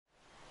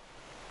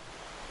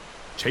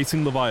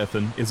Chasing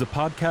Leviathan is a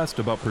podcast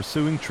about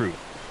pursuing truth,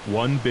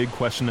 one big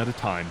question at a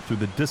time through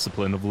the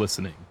discipline of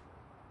listening.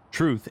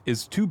 Truth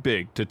is too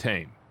big to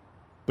tame,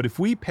 but if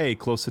we pay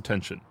close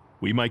attention,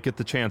 we might get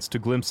the chance to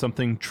glimpse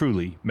something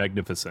truly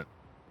magnificent.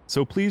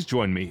 So please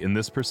join me in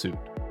this pursuit,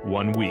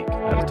 1 week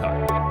at a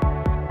time.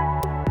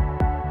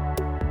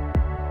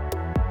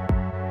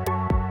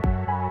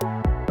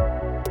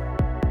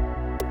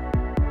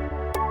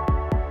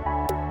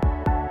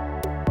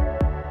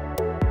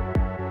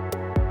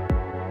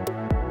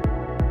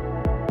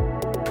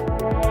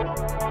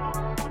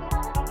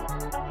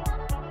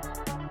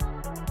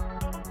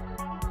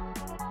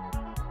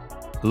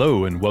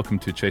 Hello and welcome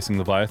to Chasing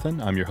Leviathan.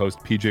 I'm your host,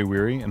 PJ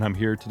Weary, and I'm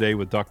here today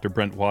with Dr.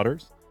 Brent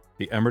Waters,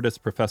 the Emeritus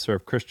Professor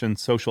of Christian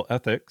Social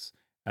Ethics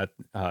at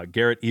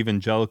Garrett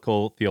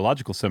Evangelical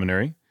Theological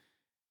Seminary.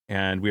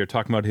 And we are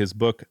talking about his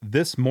book,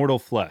 This Mortal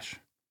Flesh,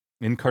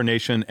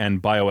 Incarnation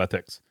and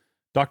Bioethics.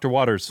 Dr.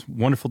 Waters,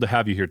 wonderful to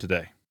have you here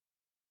today.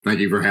 Thank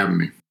you for having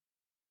me.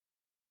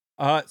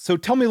 So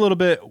tell me a little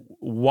bit,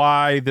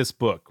 why this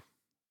book?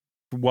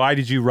 Why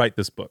did you write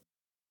this book?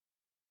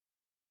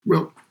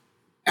 Well,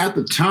 at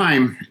the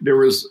time, there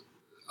was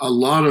a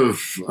lot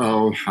of,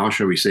 how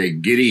shall we say,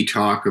 giddy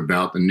talk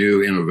about the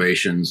new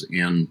innovations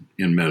in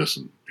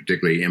medicine,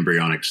 particularly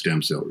embryonic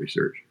stem cell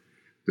research.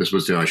 This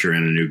was to usher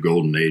in a new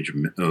golden age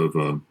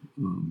of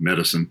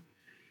medicine,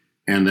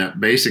 and that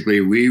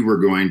basically we were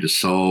going to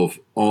solve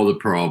all the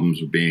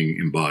problems of being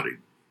embodied.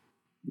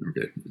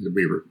 Okay,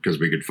 because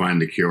we could find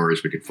the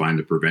cures, we could find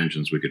the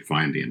preventions, we could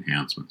find the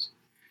enhancements.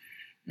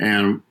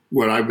 And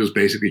what I was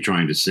basically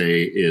trying to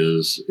say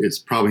is it's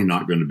probably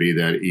not going to be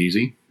that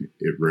easy.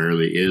 It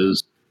rarely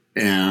is.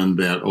 And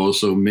that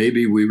also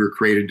maybe we were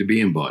created to be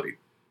embodied.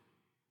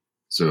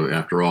 So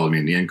after all, I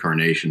mean, the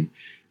incarnation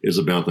is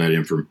about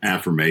that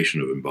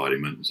affirmation of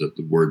embodiment, is that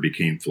the Word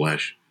became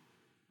flesh,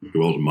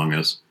 dwelt among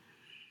us,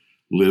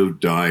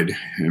 lived, died,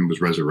 and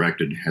was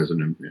resurrected as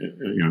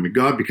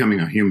God becoming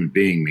a human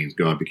being means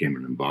God became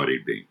an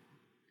embodied being.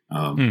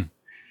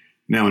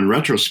 Now, in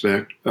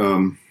retrospect,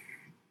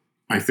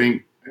 I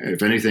think,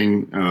 if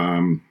anything,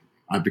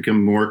 I've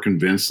become more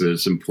convinced that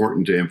it's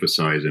important to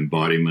emphasize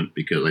embodiment,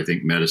 because I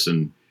think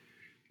medicine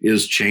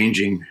is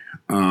changing,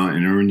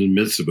 and we're in the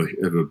midst of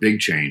a big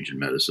change in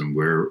medicine,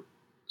 where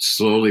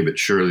slowly but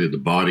surely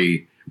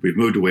we've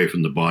moved away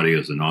from the body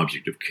as an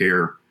object of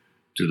care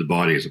to the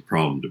body as a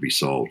problem to be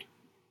solved.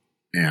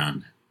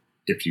 And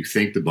if you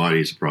think the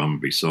body is a problem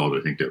to be solved,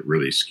 I think that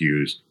really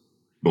skews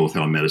both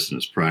how medicine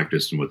is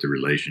practiced and what the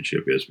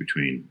relationship is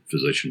between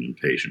physician and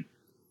patient.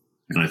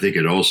 And I think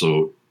it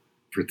also,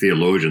 for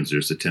theologians,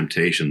 there's the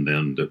temptation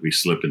then that we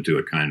slip into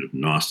a kind of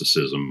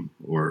Gnosticism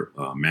or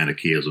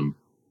Manichaeism,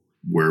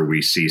 where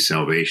we see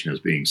salvation as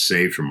being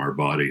saved from our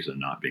bodies and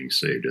not being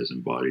saved as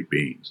embodied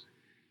beings.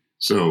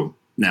 So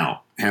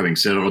now, having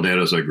said all that,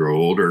 as I grow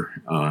older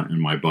and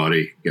my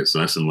body gets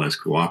less and less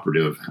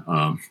cooperative,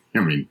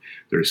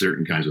 there are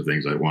certain kinds of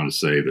things I want to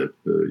say that,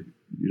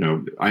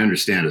 I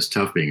understand it's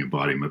tough being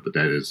embodiment, but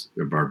that is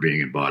about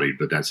being embodied,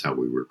 but that's how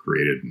we were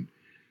created.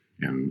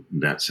 And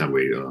that's how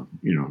we,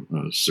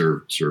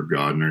 serve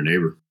God and our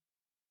neighbor.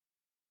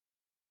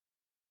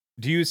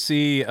 Do you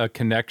see a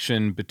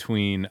connection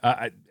between,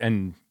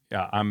 I'm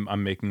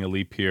making a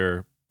leap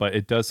here, but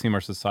it does seem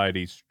our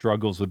society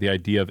struggles with the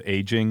idea of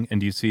aging. And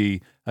do you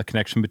see a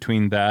connection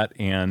between that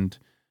and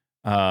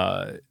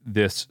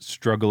this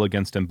struggle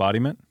against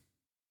embodiment?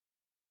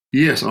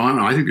 Yes,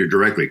 I think they're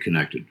directly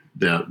connected,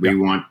 that we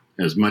want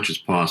as much as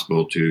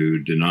possible to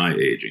deny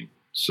aging.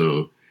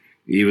 So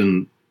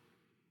even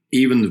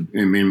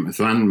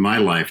in my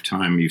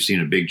lifetime, you've seen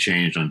a big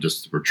change on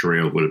just the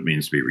portrayal of what it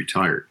means to be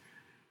retired.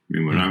 I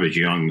mean, when I was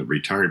young, the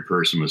retired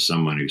person was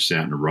someone who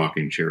sat in a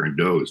rocking chair and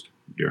dozed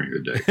during the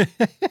day.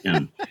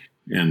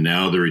 and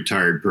now the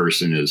retired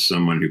person is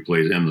someone who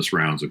plays endless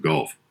rounds of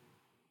golf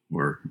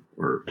or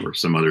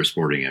some other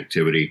sporting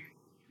activity.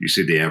 You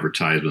see the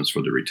advertisements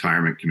for the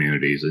retirement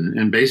communities,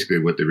 and basically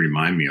what they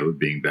remind me of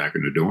being back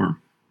in the dorm.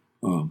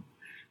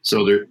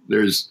 So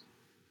there's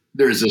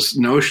this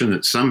notion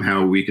that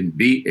somehow we can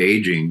beat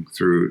aging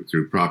through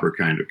proper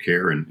kind of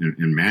care and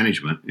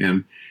management.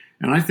 And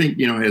I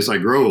think, as I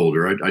grow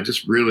older, I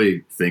just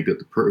really think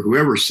that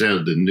whoever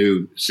said the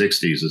new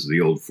 60s is the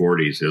old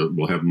 40s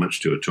will have much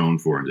to atone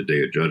for in the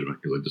day of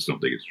judgment, because I just don't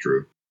think it's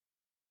true.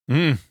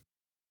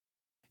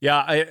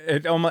 Yeah,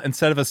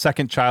 instead of a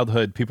second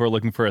childhood, people are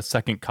looking for a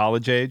second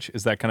college age.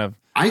 Is that kind of?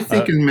 I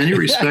think in many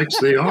respects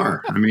they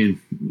are.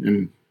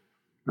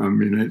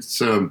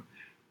 It's.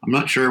 I'm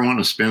not sure I want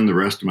to spend the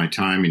rest of my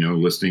time,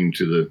 listening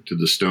to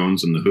the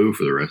Stones and the Who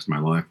for the rest of my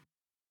life.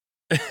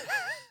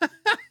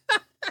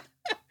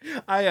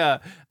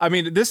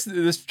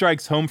 This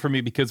strikes home for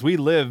me because we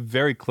live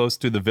very close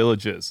to the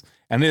villages,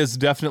 and it is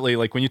definitely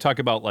like when you talk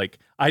about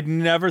I'd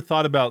never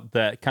thought about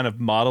that kind of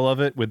model of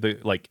it with the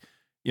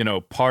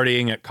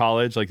partying at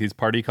college, like these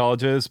party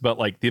colleges, but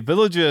the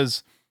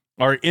villages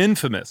are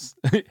infamous,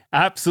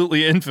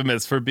 absolutely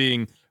infamous for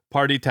being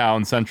party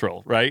town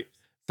central, right?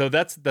 So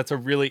that's a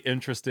really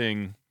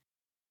interesting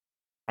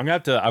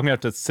I'm gonna have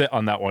to sit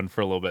on that one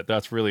for a little bit.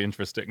 That's really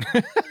interesting.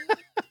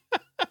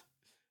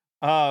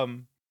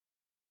 um,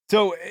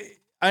 so,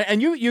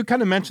 and you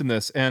kind of mentioned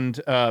this,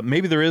 and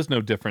maybe there is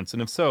no difference,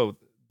 and if so,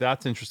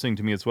 that's interesting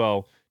to me as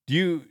well.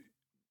 Do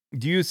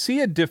you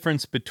see a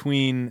difference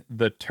between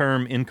the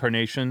term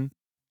incarnation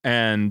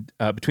and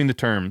between the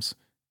terms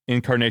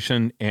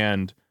incarnation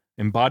and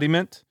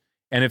embodiment?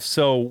 And if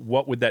so,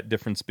 what would that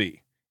difference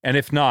be? And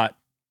if not,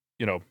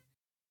 you know,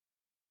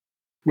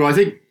 Well, I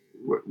think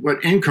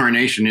what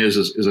incarnation is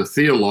a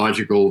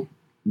theological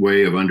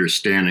way of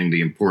understanding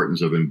the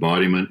importance of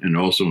embodiment and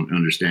also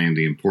understanding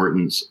the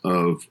importance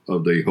of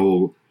the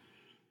whole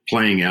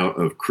playing out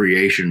of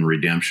creation,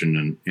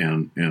 redemption,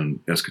 and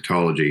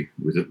eschatology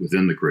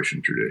within the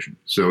Christian tradition.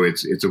 So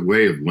it's a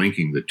way of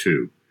linking the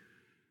two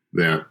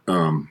that,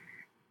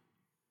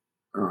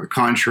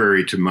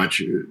 contrary to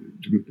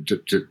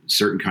to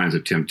certain kinds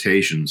of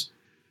temptations,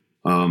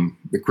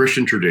 the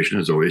Christian tradition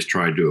has always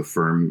tried to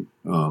affirm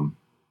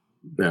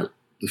that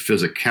the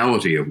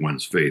physicality of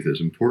one's faith is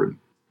important,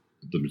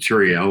 the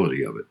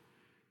materiality of it.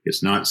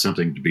 It's not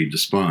something to be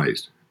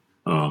despised.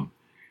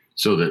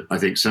 So that I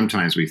think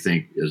sometimes we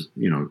think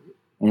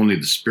only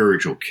the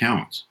spiritual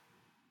counts,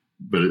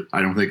 but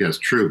I don't think that's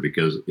true,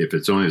 because if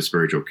it's only the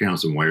spiritual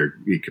counts, then why are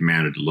we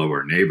commanded to love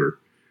our neighbor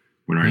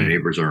when our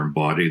neighbors are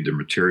embodied, they're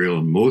material,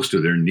 and most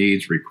of their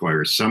needs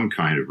require some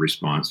kind of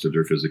response to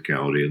their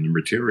physicality and their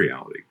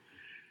materiality.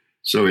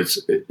 So I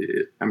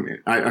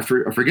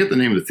forget the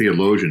name of the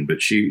theologian,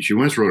 but she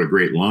once wrote a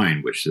great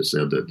line which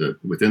said that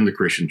within the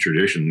Christian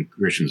tradition,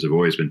 Christians have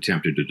always been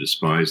tempted to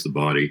despise the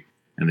body,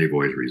 and they've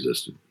always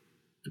resisted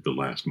at the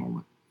last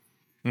moment.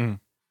 And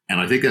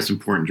I think that's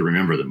important to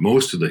remember, that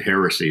most of the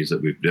heresies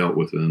that we've dealt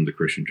with within the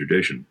Christian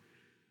tradition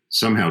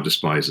somehow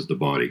despises the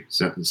body.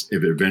 So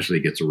if it eventually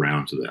gets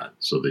around to that,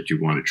 so that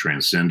you want to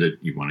transcend it,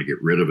 you want to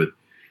get rid of it,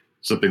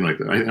 something like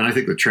that. And I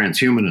think the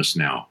transhumanists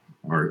now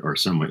are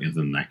somewhat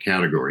in that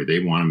category. They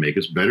want to make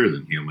us better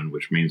than human,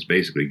 which means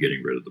basically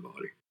getting rid of the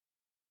body.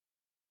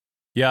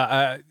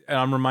 Yeah,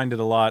 I'm reminded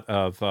a lot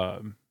of,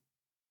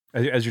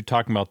 as you're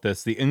talking about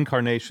this, the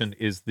incarnation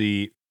is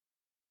the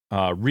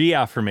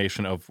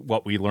reaffirmation of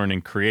what we learn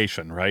in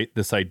creation, right?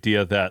 This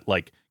idea that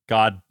like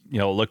God,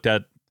 looked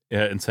at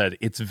it and said,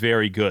 it's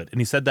very good. And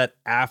he said that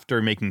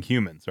after making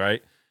humans,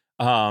 right?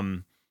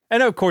 And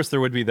of course there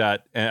would be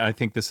that, and I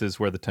think this is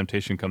where the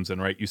temptation comes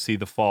in, right? You see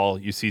the fall,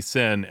 you see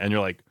sin, and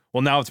you're like,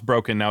 well, now it's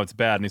broken, now it's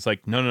bad. And he's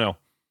like, no,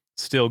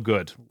 still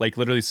good. Like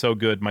literally so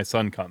good, my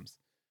son comes.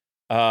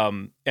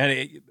 I'm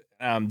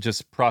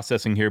just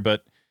processing here,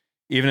 but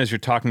even as you're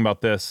talking about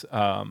this,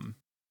 I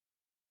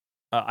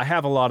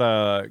have a lot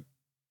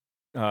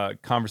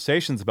of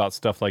conversations about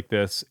stuff like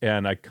this,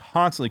 and I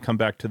constantly come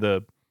back to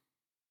the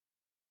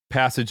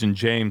passage in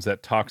James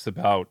that talks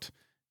about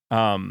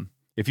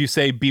if you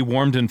say be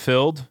warmed and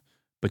filled,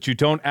 but you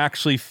don't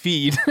actually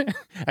feed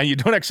and you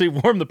don't actually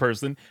warm the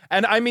person.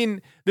 And I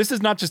mean, this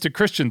is not just a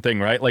Christian thing,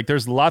 right? Like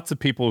there's lots of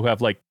people who have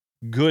like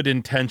good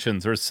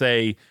intentions or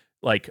say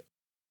like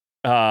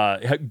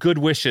good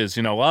wishes,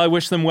 well, I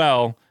wish them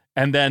well,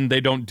 and then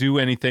they don't do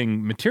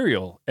anything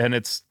material. And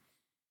it's,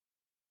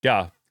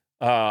 yeah.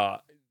 So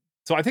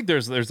I think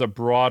there's a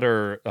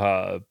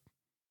broader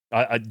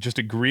just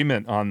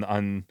agreement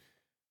on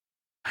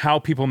how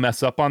people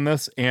mess up on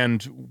this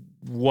and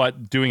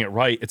what doing it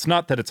right. It's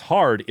not that it's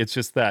hard, it's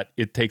just that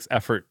it takes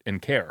effort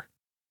and care.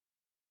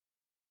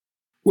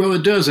 Well,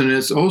 it does, and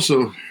it's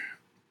also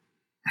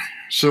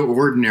so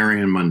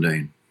ordinary and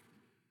mundane.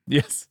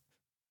 Yes.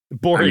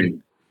 Boring. I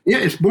mean, yeah,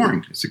 it's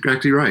boring. It's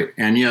exactly right.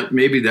 And yet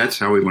maybe that's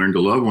how we learn to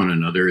love one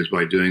another, is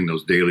by doing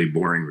those daily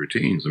boring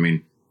routines. I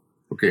mean,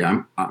 okay,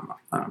 I'm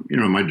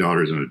my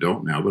daughter's an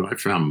adult now, but I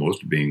found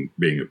most of being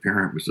a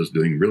parent was just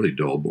doing really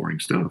dull, boring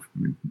stuff. I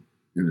mean,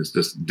 and it's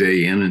just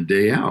day in and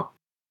day out.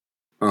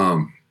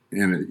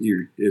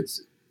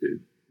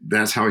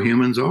 That's how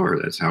humans are.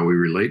 That's how we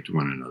relate to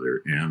one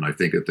another. And I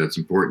think that's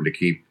important to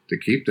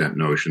keep that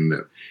notion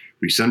that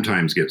we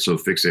sometimes get so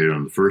fixated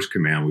on the first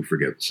command we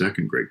forget the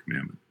second great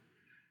commandment.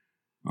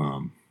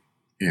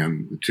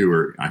 And the two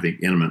are, I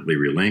think, intimately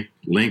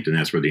linked, and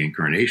that's where the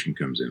incarnation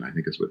comes in. I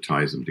think that's what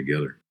ties them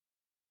together.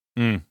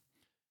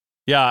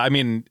 Yeah, I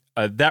mean,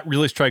 that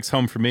really strikes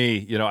home for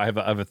me. I have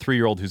a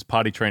 3-year-old who's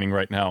potty training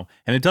right now,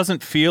 and it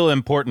doesn't feel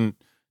important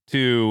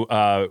to,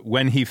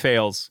 when he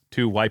fails,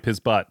 to wipe his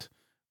butt.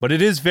 But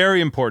it is very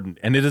important,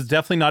 and it is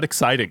definitely not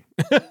exciting.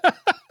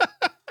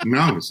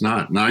 No, it's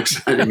not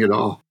exciting at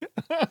all.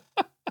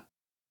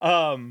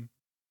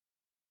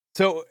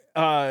 So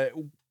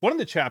one of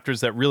the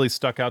chapters that really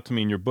stuck out to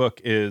me in your book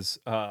is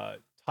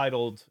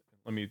titled,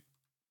 let me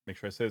make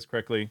sure I say this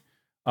correctly,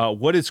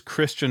 What is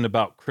Christian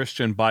about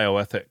Christian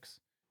Bioethics?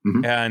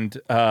 Mm-hmm. And,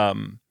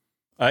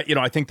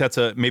 I think that's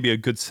maybe a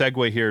good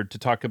segue here to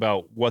talk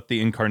about what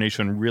the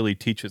incarnation really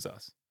teaches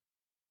us.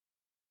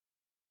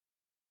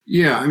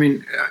 Yeah, I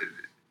mean,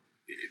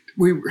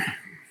 when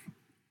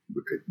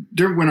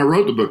I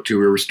wrote the book too,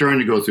 we were starting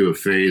to go through a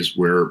phase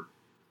where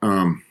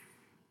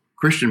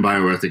Christian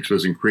bioethics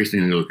was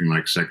increasingly looking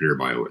like secular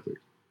bioethics.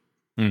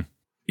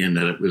 in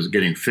that it was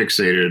getting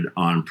fixated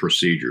on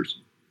procedures,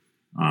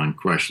 on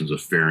questions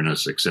of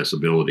fairness,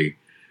 accessibility.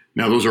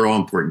 Now, those are all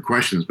important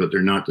questions, but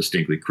they're not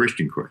distinctly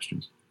Christian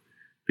questions,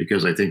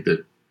 because I think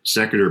that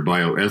secular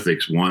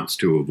bioethics wants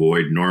to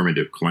avoid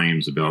normative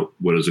claims about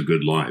what is a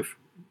good life,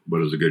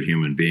 what is a good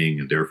human being,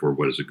 and therefore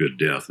what is a good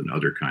death, and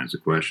other kinds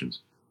of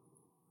questions.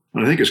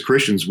 And I think as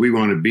Christians, we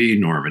want to be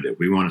normative.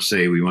 We want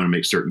to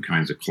make certain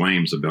kinds of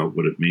claims about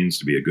what it means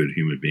to be a good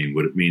human being,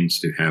 what it means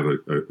to have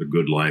a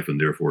good life and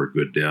therefore a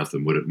good death,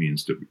 and what it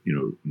means to,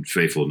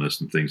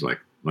 faithfulness and things like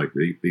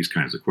these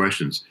kinds of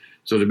questions.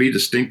 So to be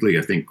distinctly,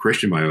 I think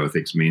Christian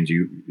bioethics means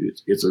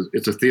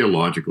it's a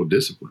theological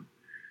discipline.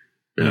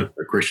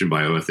 A Christian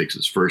bioethics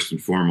is first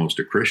and foremost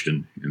a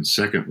Christian, and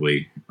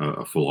secondly,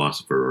 a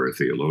philosopher or a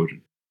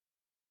theologian.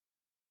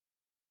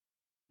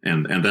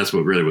 And that's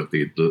what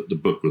the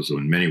book was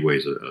in many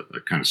ways a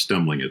kind of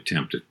stumbling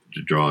attempt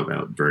to draw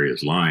out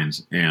various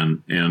lines.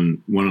 And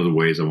one of the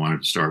ways I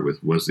wanted to start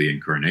with was the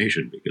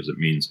Incarnation, because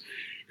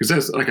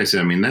that's, like I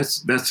said,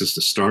 that's just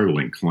a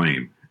startling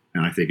claim.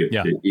 And I think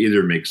it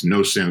either makes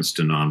no sense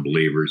to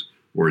non-believers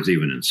or is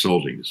even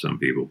insulting to some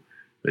people,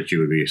 that you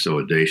would be so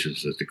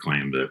audacious as to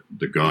claim that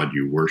the God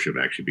you worship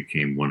actually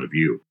became one of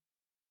you.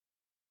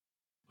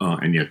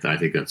 And yet, I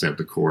think that's at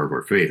the core of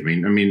our faith.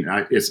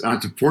 It's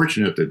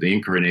unfortunate that the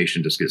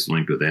Incarnation just gets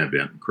linked with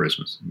Advent and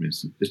Christmas.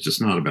 It's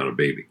just not about a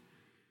baby.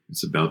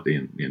 It's about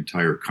the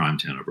entire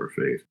content of our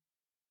faith.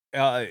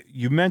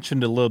 You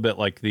mentioned a little bit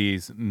like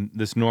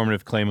this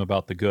normative claim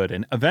about the good,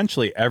 and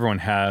eventually everyone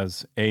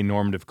has a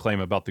normative claim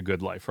about the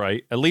good life,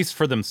 right? At least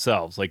for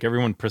themselves. Like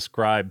everyone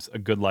prescribes a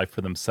good life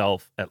for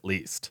themselves, at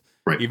least.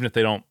 Right. Even if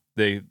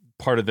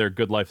part of their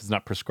good life is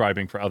not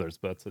prescribing for others,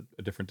 but that's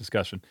a different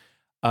discussion.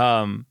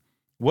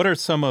 What are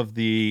some of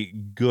the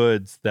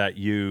goods that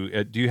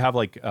do you have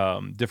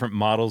different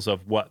models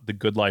of what the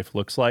good life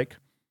looks like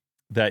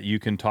that you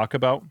can talk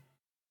about?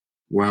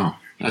 Wow.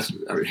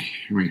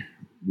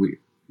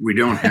 We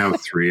don't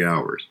have 3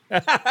 hours.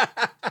 How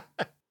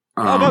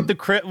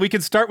about we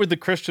can start with the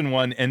Christian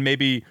one, and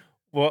maybe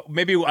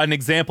an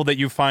example that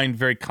you find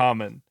very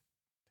common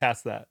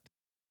past that.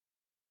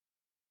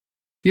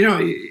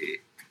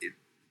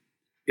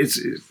 It's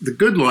the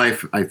good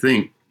life, I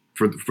think,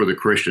 for the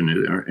Christian,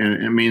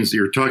 and it means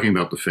you're talking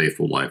about the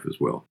faithful life as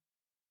well.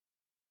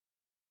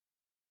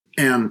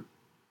 And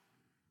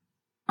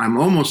I'm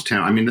almost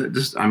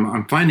tempted.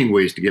 I'm finding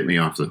ways to get me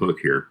off the hook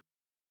here,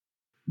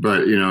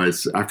 but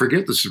I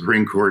forget the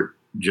Supreme Court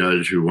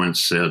judge who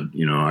once said,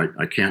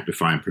 I can't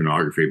define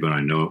pornography, but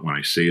I know it when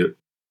I see it.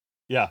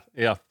 Yeah.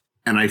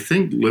 And I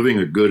think living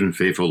a good and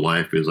faithful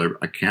life is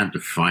I can't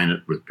define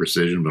it with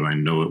precision, but I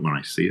know it when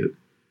I see it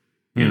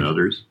in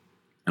others.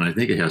 And I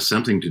think it has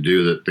something to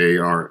do that they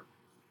are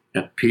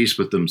at peace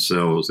with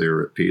themselves, they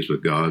are at peace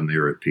with God, and they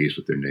are at peace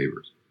with their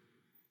neighbors.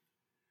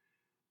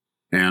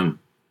 And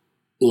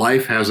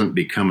life hasn't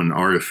become an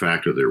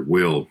artifact of their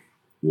will.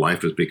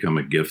 Life has become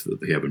a gift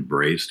that they have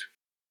embraced.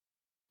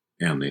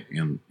 And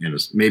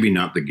it's maybe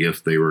not the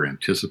gift they were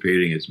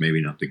anticipating. It's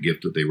maybe not the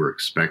gift that they were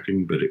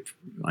expecting, but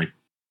I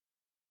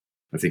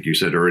think you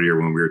said earlier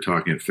when we were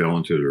talking, it fell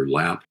into their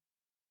lap,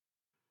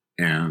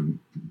 and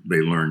they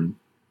learned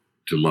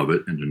to love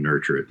it and to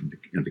nurture it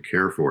and to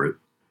care for it,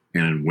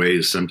 and in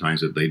ways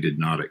sometimes that they did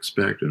not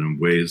expect, and in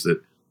ways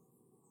that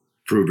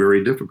proved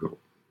very difficult.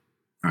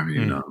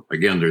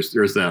 Again, there's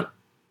that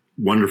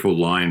wonderful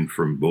line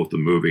from both the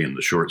movie and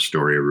the short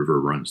story, A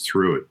River Runs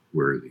Through It,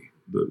 where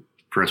the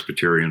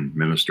Presbyterian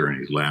minister in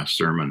his last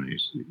sermon,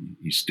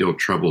 he's still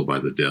troubled by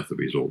the death of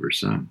his older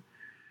son.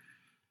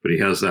 But he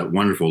has that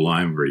wonderful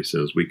line where he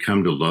says, "We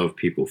come to love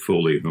people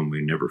fully whom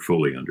we never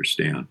fully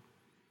understand."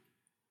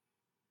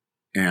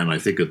 And I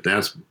think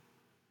that's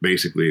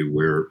basically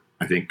where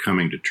I think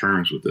coming to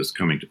terms with this,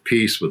 coming to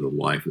peace with a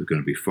life is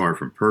going to be far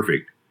from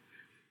perfect.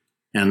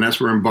 And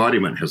that's where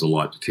embodiment has a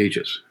lot to teach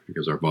us,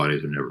 because our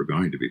bodies are never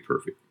going to be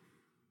perfect.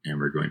 And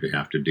we're going to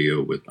have to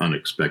deal with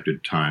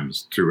unexpected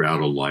times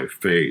throughout a life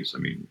phase.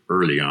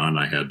 Early on,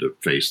 I had to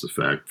face the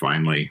fact,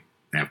 finally,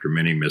 after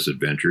many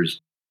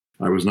misadventures,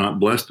 I was not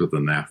blessed with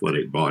an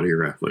athletic body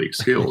or athletic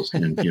skills,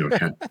 and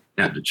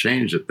had to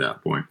change at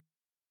that point.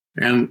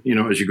 And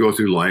as you go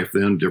through life,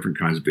 then different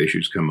kinds of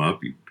issues come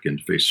up. You begin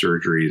to face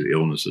surgeries,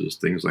 illnesses,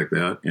 things like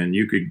that, and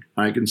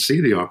I can see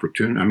the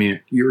opportunity.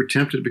 You're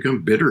tempted to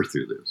become bitter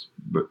through this,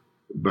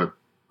 but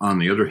on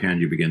the other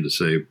hand, you begin to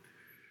say,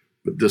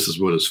 but this is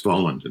what has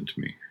fallen into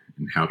me,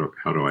 and how do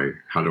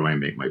I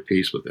make my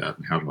peace with that,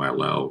 and how do I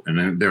allow? And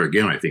then there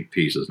again, I think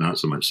peace is not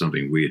so much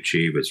something we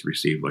achieve; it's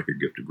received like a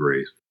gift of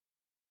grace,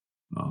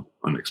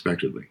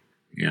 unexpectedly,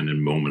 and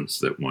in moments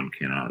that one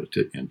cannot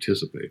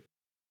anticipate.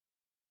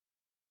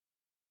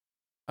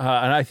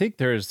 And I think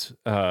there's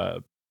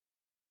an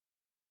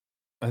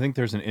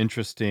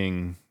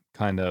interesting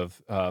kind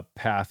of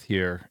path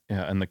here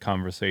in the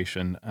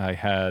conversation. I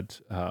had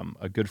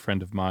a good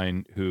friend of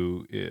mine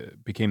who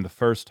became the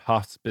first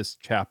hospice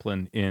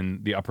chaplain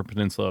in the Upper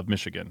Peninsula of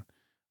Michigan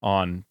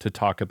on to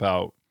talk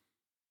about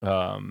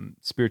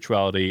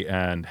spirituality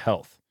and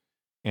health.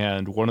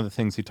 And one of the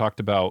things he talked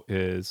about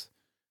is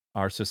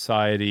our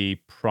society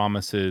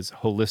promises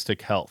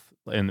holistic health.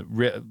 And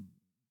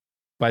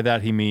by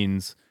that, he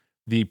means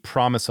the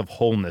promise of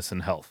wholeness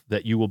and health,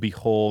 that you will be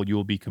whole, you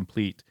will be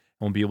complete,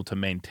 and will be able to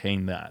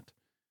maintain that.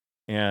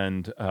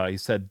 And he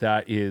said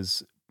that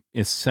is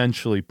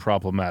essentially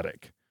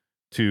problematic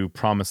to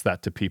promise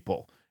that to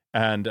people.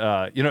 And,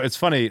 it's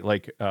funny,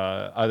 like,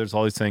 there's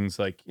all these things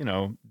like,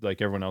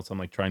 like everyone else, I'm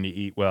like trying to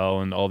eat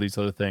well and all these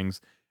other things.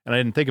 And I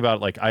didn't think about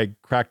it. Like, I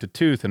cracked a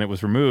tooth and it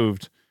was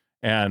removed.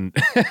 And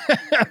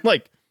I'm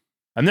like,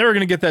 I'm never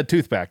going to get that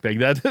tooth back. Like,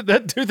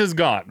 that tooth is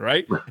gone.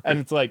 Right. And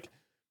it's like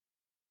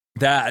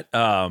that,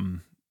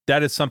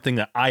 that is something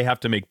that I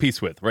have to make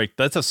peace with. Right.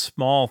 That's a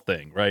small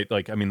thing. Right.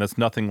 Like, I mean, that's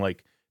nothing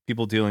like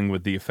people dealing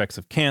with the effects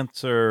of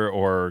cancer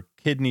or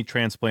kidney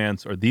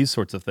transplants or these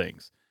sorts of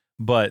things.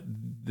 But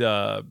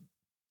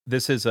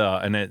this is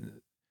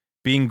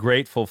being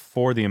grateful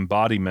for the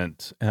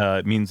embodiment.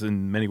 It means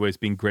in many ways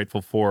being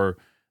grateful for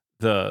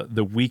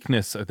the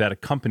weakness that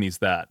accompanies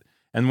that.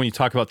 And when you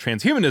talk about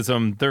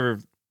transhumanism, they're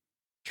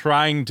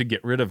trying to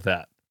get rid of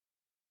that.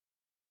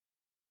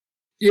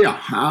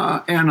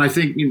 Yeah, and I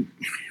think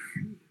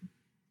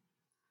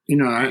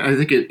I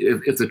think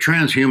if the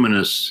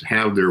transhumanists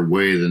have their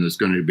way, then it's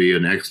going to be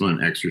an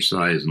excellent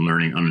exercise in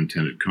learning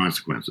unintended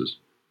consequences.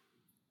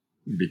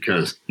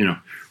 Because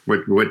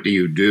what do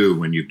you do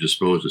when you've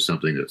disposed of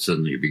something that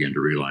suddenly you begin to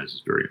realize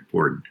is very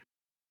important?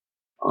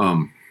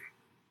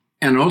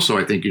 And also,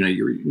 I think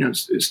you're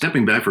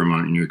stepping back for a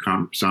moment in your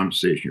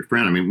conversation with your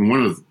friend. I mean,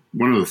 one of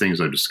the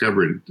things I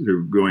discovered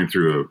through going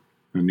through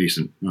a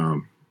recent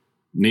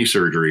knee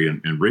surgery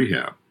and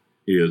rehab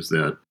is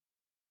that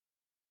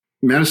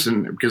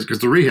medicine, because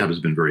the rehab has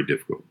been very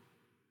difficult,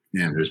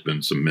 and there's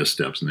been some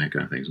missteps and that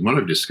kind of things. And what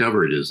I've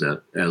discovered is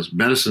that as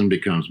medicine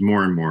becomes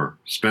more and more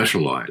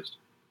specialized,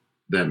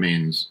 that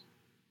means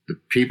the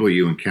people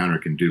you encounter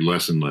can do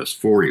less and less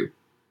for you.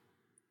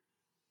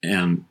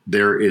 And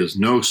there is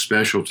no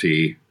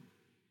specialty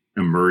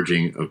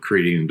emerging of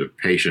treating the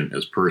patient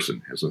as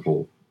person, as a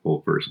whole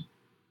person.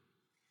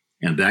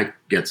 And that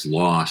gets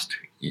lost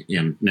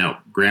in now,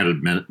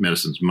 granted,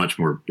 medicine's much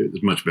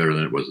better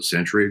than it was a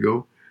century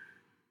ago,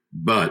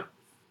 but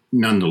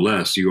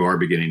nonetheless, you are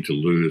beginning to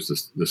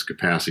lose this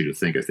capacity to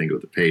think, I think, of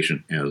the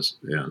patient as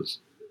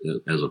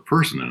a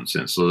person in a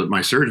sense. So that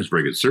my surgeon's a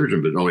very good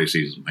surgeon, but all he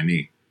sees is my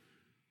knee.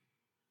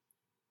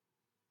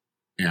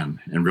 And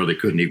really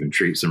couldn't even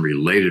treat some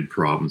related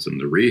problems in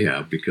the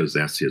rehab because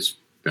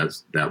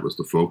that was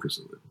the focus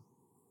of it.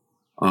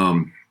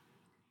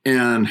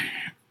 And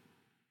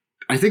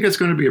I think that's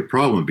going to be a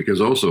problem because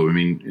also, I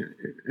mean,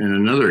 and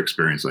another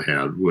experience I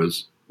had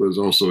was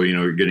also,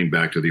 getting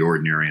back to the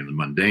ordinary and the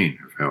mundane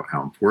of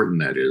how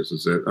important that is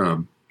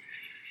that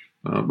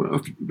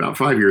about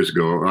 5 years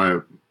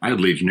ago, I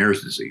had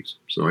Legionnaire's disease.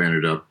 So I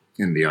ended up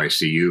in the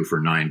ICU for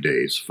 9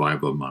 days, 5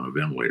 of them on a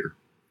ventilator.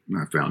 And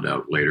I found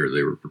out later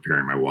they were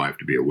preparing my wife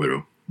to be a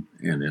widow,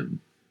 and it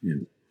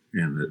didn't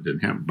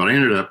happen. But I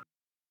ended up,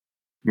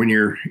 when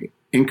you're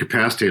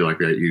incapacitated like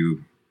that,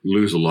 you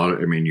lose a lot of,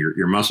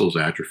 your muscles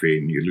atrophy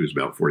and you lose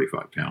about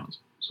 45 pounds.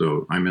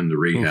 So I'm in the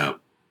rehab,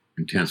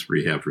 intense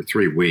rehab for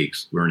 3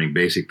 weeks, learning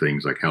basic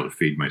things like how to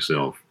feed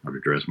myself, how to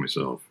dress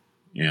myself.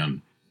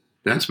 And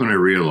that's when I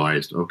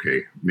realized,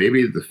 okay,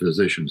 maybe the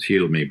physicians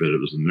healed me, but it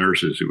was the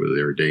nurses who were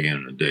there day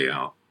in and day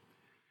out.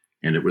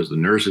 And it was the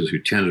nurses who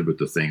tended with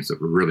the things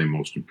that were really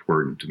most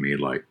important to me,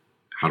 like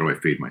how do I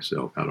feed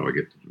myself? How do I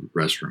get to the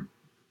restroom?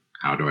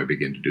 How do I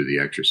begin to do the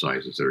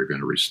exercises that are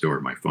going to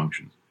restore my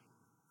functions?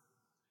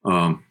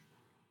 What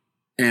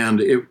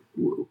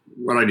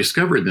I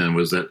discovered then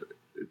was that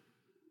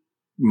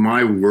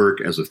my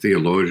work as a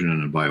theologian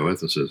and a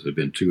bioethicist had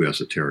been too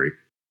esoteric,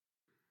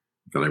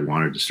 that I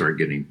wanted to start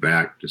getting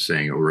back to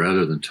saying,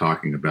 rather than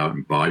talking about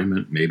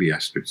embodiment, maybe I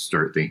should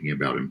start thinking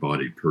about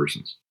embodied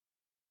persons.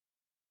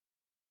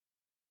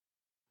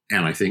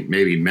 And I think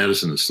maybe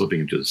medicine is slipping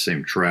into the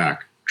same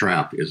trap,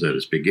 is that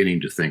it's beginning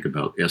to think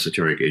about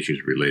esoteric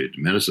issues related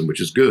to medicine, which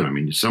is good. I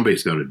mean,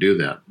 somebody's got to do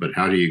that. But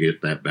how do you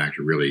get that back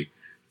to really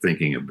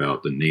thinking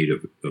about the need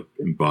of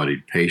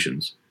embodied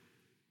patients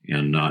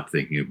and not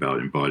thinking about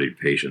embodied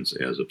patients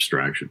as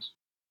abstractions?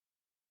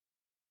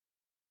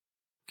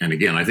 And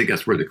again, I think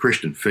that's where the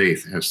Christian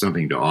faith has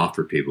something to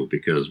offer people,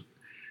 because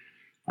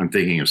I'm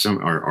thinking of some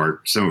of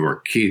our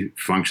key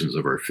functions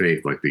of our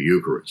faith, like the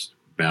Eucharist,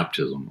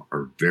 baptism,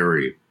 are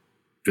very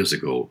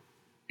physical,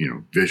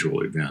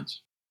 visual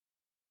events.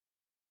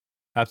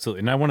 Absolutely.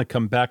 And I want to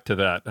come back to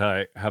that.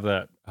 I have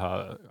that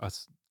a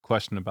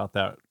question about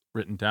that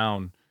written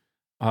down.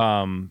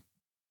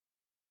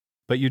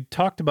 But you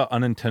talked about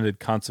unintended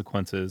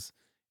consequences,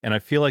 and I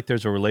feel like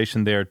there's a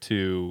relation there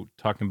to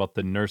talking about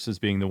the nurses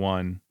being the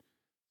one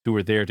who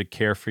were there to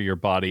care for your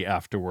body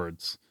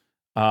afterwards.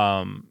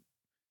 Can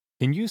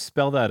you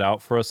spell that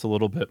out for us a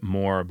little bit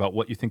more about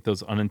what you think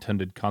those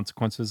unintended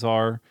consequences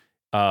are?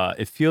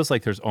 It feels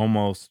like there's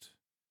almost,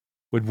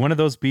 would one of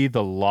those be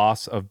the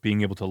loss of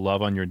being able to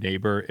love on your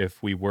neighbor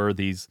if we were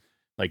these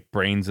like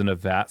brains in a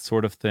vat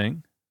sort of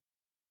thing?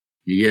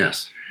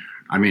 Yes.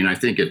 I mean, I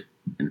think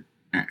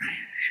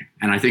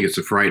And I think it's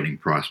a frightening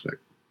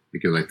prospect,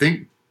 because I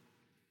think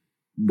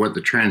what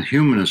the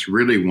transhumanists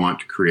really want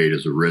to create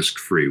is a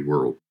risk-free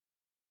world.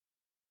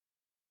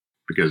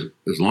 Because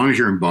as long as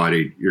you're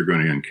embodied, you're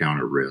going to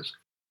encounter risk.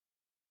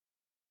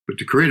 But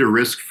to create a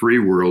risk-free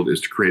world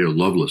is to create a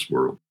loveless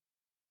world,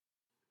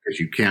 because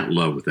you can't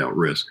love without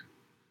risk.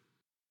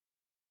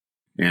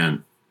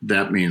 And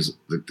that means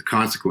that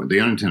the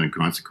unintended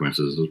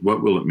consequences is,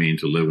 what will it mean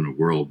to live in a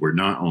world where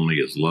not only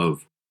is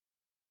love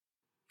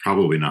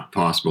probably not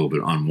possible,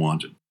 but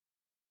unwanted?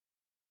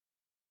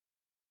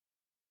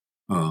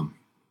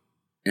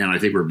 And I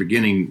think we're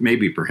beginning,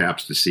 maybe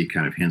perhaps, to see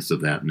kind of hints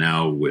of that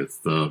now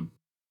with, the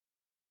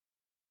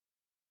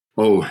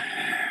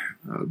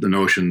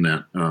notion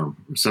that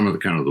some of the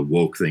kind of the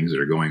woke things that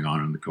are going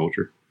on in the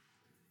culture,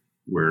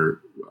 where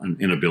an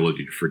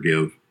inability to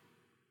forgive,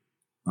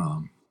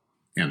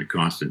 and a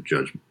constant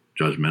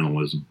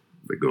judgmentalism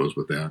that goes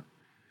with that.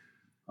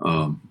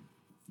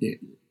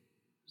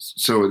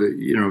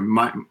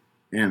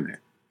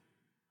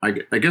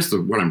 I guess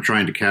what I'm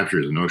trying to capture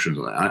is the notion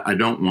that I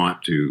don't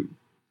want to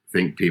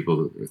think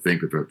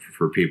that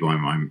for people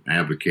I'm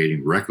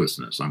advocating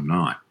recklessness. I'm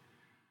not,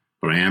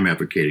 but I am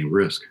advocating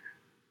risk.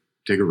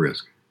 Take a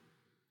risk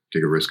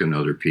on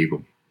other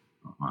people,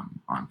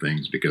 on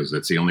things, because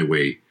that's the only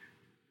way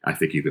I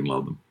think you can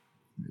love them.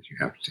 Is you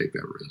have to take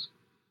that risk.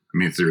 I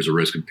mean, if there's a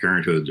risk in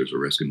parenthood, there's a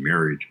risk in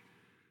marriage,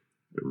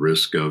 a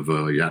risk of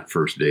that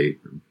first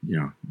date,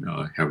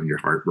 having your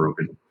heart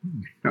broken.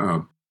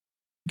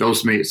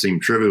 Those may seem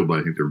trivial, but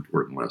I think they're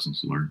important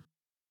lessons to learn.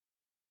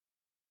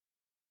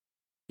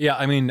 Yeah,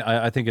 I mean,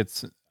 I think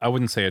I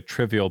wouldn't say a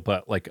trivial,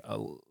 but like a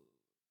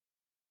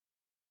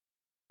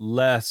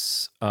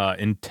less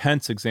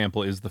intense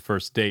example is the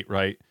first date,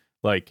 right?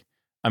 Like,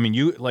 I mean,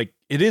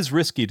 it is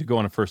risky to go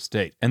on a first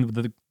date,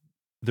 and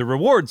the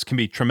rewards can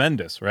be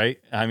tremendous, right?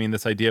 I mean,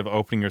 this idea of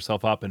opening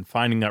yourself up and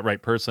finding that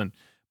right person,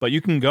 but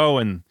you can go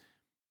and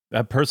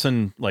that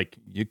person, like,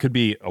 it could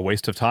be a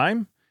waste of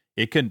time.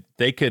 You could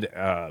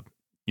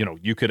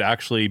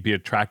actually be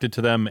attracted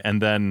to them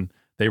and then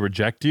they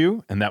reject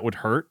you, and that would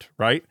hurt,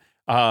 right?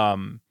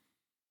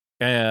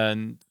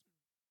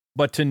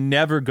 But to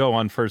never go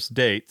on first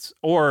dates,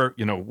 or,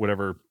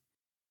 whatever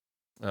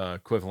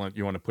equivalent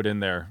you want to put in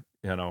there,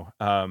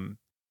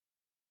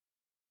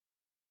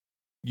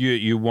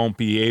 you won't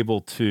be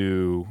able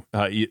to,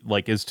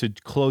 is to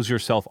close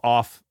yourself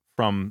off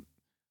from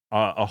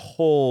a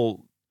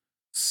whole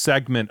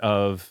segment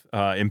of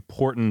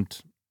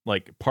important,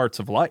 like, parts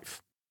of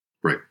life.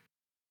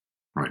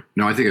 Right.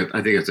 No, I think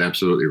it's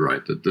absolutely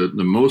right that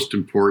the most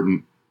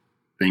important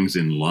things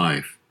in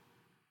life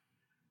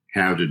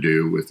have to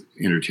do with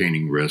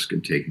entertaining risk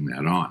and taking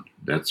that on.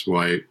 That's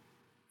why,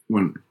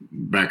 when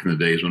back in the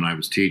days when I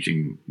was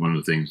teaching, one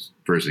of the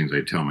first things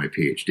I tell my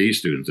PhD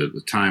students, at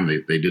the time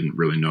they didn't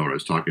really know what I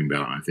was talking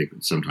about, and I think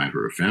sometimes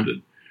were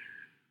offended,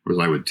 was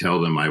I would tell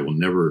them, I will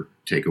never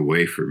take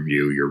away from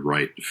you your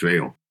right to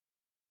fail.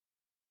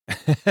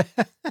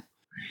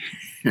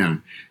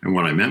 and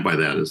what I meant by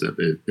that is that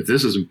if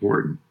this is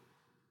important,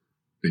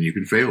 then you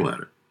can fail at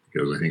it.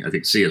 Because I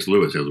think C.S.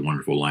 Lewis has a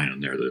wonderful line in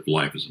there that if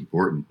life is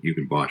important, you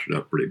can botch it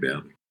up pretty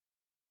badly.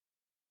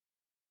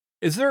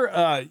 Is there,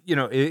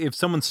 if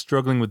someone's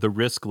struggling with the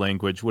risk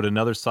language, would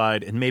another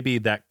side, and maybe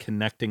that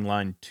connecting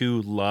line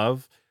to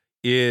love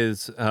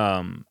is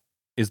the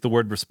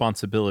word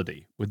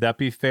responsibility? Would that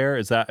be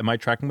fair? Am I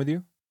tracking with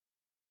you?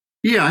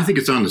 Yeah, I think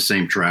it's on the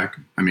same track.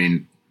 I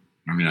mean,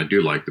 I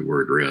do like the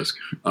word risk.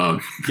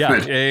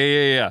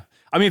 Yeah.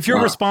 I mean, if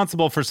you're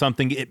responsible for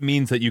something, it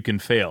means that you can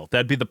fail.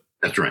 That'd be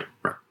that's right.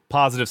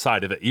 Positive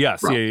side of it.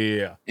 Yes. Right.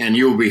 Yeah. And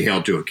you'll be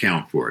held to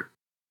account for it.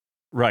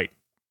 Right.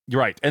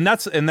 You're right. And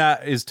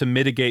that is to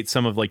mitigate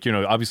some of, like,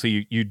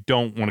 obviously you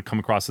don't want to come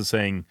across as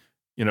saying,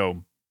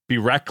 be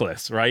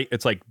reckless, right?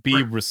 It's like,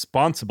 be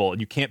responsible,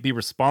 and you can't be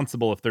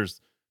responsible if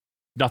there's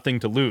nothing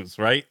to lose,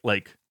 right?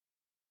 Like,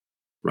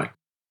 right.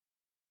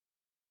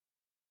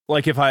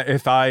 Like if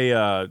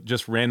I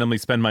just randomly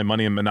spend my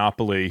money in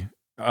Monopoly,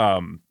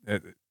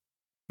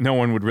 no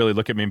one would really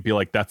look at me and be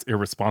like, that's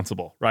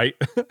irresponsible, right?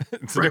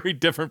 It's very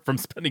different from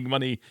spending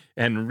money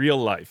in real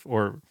life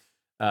or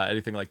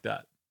anything like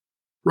that.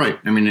 Right.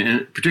 I mean,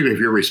 and particularly if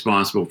you're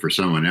responsible for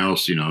someone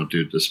else,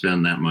 to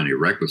spend that money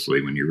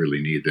recklessly when you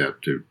really need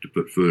that to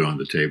put food on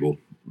the table,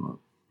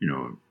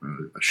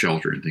 a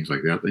shelter and things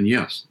like that, then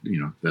yes,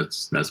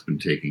 that's been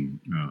taking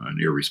an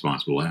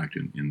irresponsible act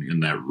in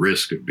that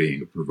risk of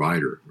being a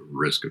provider,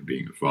 risk of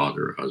being a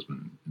father, a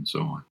husband, and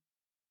so on.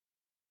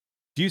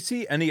 Do you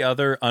see any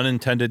other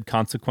unintended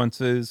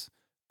consequences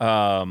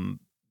from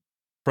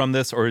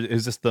this, or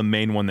is this the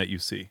main one that you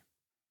see?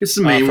 It's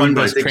the main one,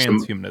 but I think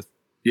transhumanists.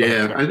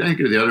 I think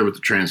the other with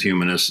the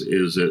transhumanists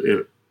is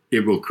that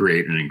it will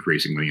create an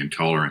increasingly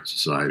intolerant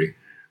society.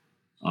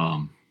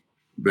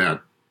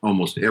 That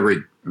almost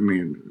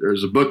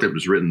there's a book that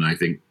was written, I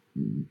think,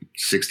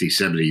 60,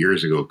 70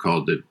 years ago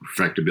called The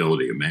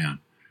Perfectibility of Man.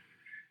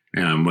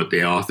 And what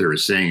the author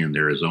is saying in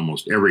there is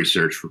almost every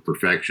search for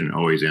perfection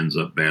always ends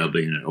up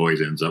badly, and it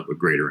always ends up with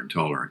greater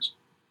intolerance,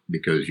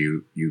 because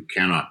you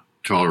cannot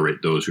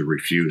tolerate those who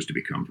refuse to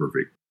become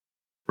perfect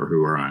or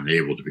who are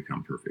unable to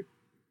become perfect.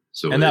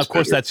 So, and now, of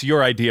course, that's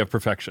your idea of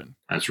perfection.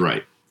 That's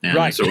right. And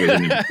right.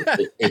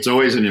 It's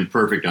always an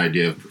imperfect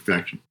idea of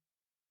perfection,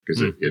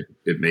 because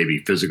it may be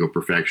physical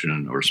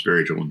perfection or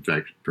spiritual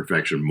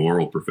perfection,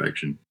 moral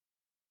perfection.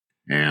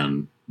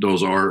 And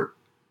those are,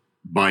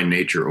 by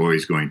nature,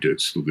 always going to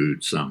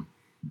exclude some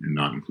and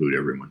not include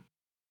everyone.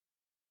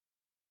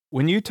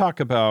 When you talk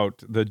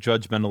about the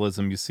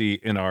judgmentalism you see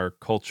in our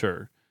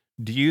culture,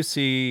 do you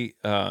see,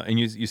 and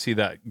you see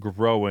that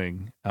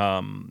growing,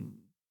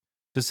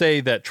 to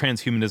say that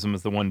transhumanism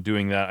is the one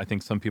doing that, I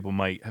think some people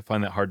might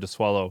find that hard to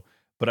swallow.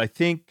 But I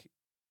think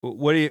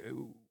when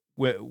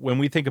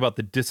we think about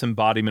the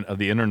disembodiment of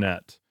the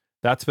internet,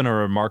 that's been a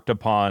remarked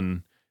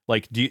upon.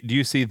 Like, do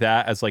you see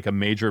that as like a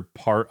major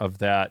part of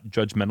that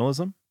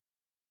judgmentalism?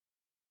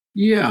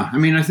 Yeah, I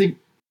mean, I think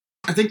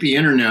the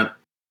internet.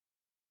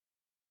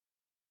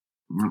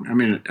 I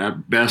mean,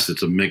 at best,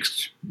 it's a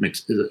mixed.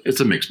 It's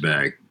a mixed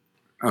bag.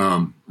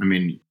 I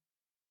mean,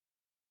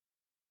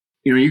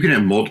 you can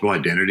have multiple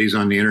identities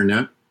on the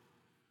internet.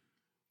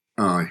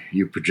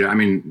 You project. I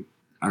mean,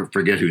 I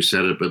forget who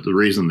said it, but the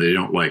reason they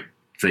don't like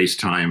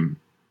FaceTime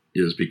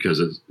is because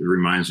it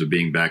reminds them of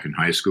being back in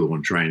high school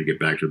and trying to get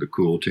back to the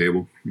cool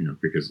table.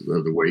 Because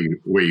of the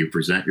way you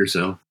present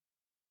yourself.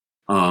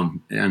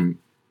 And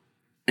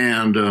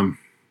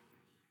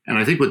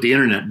I think what the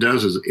internet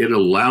does is it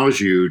allows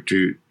you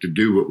to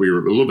do what we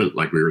were a little bit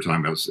like we were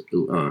talking about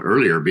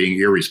earlier, being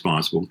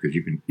irresponsible, because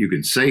you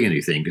can say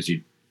anything, because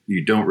you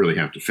don't really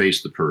have to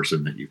face the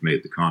person that you've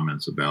made the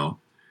comments about.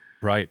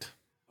 Right.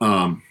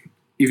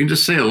 You can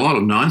just say a lot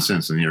of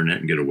nonsense on the internet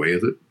and get away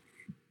with it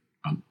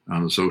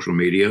on the social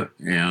media.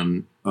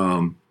 And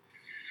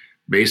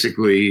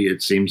basically,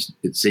 it seems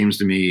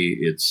to me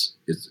it's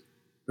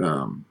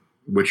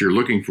what you're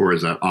looking for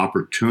is that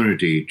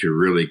opportunity to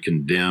really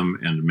condemn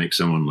and to make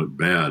someone look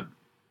bad,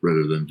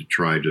 rather than to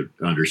try to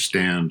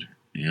understand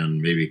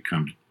and maybe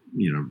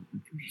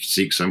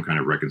seek some kind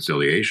of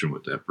reconciliation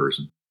with that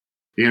person.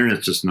 The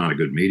internet's just not a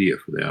good media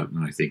for that.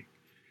 And I think,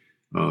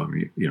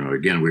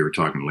 again, we were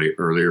talking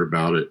earlier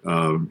about it.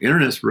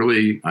 Internet's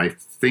really, I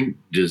think,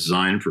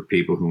 designed for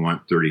people who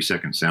want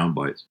 30-second sound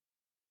bites.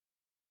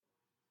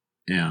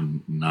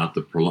 And not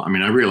the I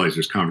mean, I realize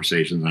there's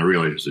conversations, and I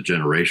realize there's a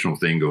generational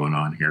thing going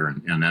on here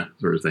and that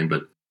sort of thing.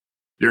 But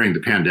during the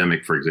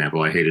pandemic, for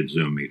example, I hated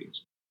Zoom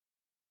meetings.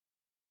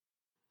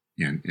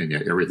 And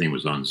yet everything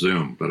was on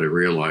Zoom. But I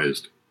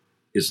realized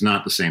it's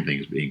not the same thing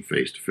as being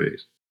face to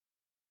face.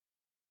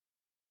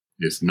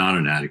 It's not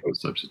an adequate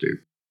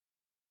substitute.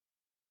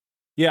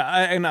 Yeah,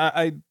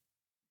 I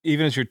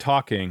even as you're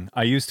talking,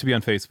 I used to be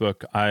on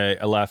Facebook. I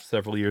left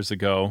several years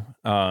ago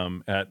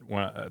at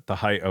the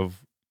height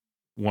of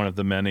one of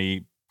the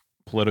many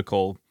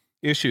political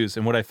issues.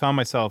 And what I found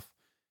myself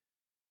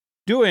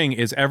doing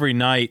is every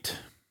night,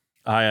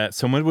 I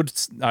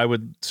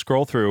would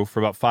scroll through for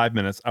about 5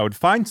 minutes. I would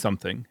find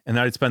something, and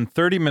then I'd spend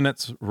 30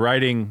 minutes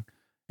writing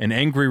an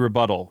angry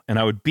rebuttal, and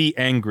I would be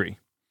angry.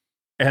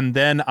 And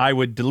then I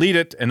would delete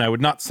it, and I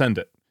would not send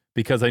it,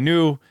 because I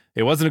knew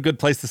it wasn't a good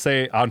place to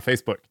say on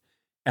Facebook.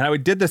 And I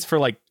did this for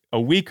like a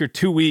week or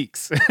 2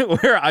 weeks,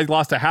 where I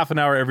lost a half an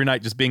hour every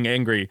night just being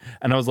angry.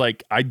 And I was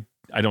like, I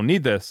don't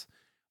need this.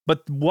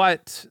 But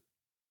what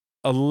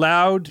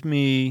allowed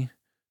me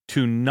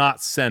to not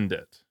send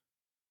it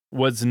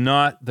was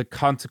not the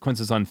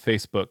consequences on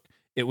Facebook.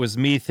 It was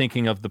me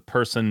thinking of the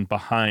person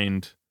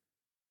behind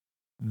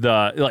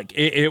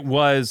it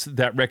was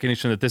that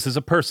recognition that this is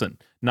a person,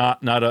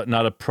 not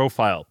a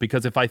profile.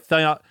 Because if I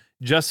thought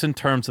just in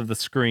terms of the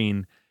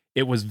screen,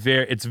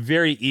 it's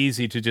very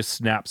easy to just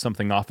snap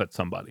something off at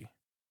somebody.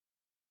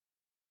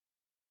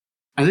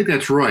 I think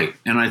that's right.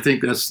 And I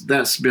think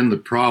that's been the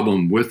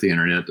problem with the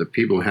internet, that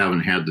people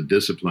haven't had the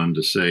discipline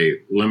to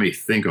say, let me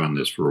think on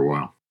this for a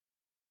while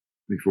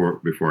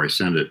before I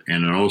send it.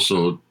 And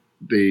also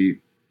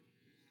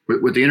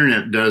what the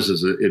internet does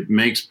is it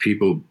makes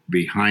people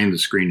behind the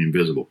screen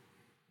invisible.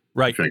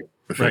 Right.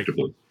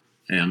 Effectively.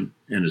 Right. And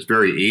it's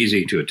very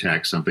easy to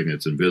attack something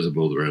that's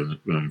invisible rather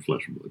than a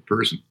flesh and blood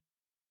person.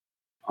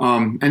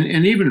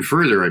 And even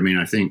further, I mean,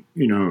 I think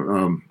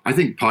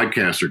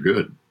podcasts are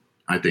good.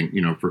 I think,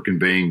 for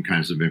conveying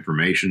kinds of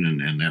information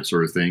and that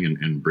sort of thing,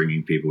 and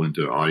bringing people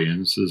into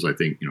audiences. I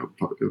think,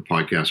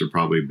 podcasts are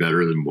probably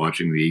better than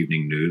watching the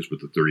evening news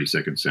with a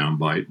 30-second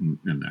soundbite and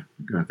that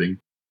kind of thing.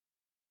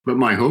 But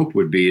my hope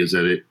would be is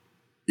that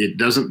it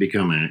doesn't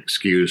become an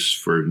excuse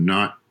for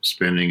not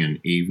spending an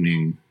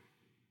evening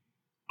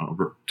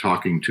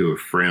talking to a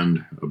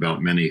friend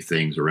about many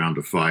things around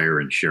a fire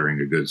and sharing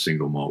a good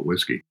single malt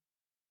whiskey.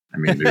 I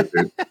mean,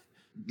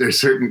 there's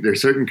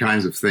certain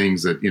kinds of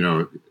things that,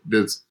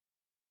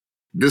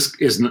 this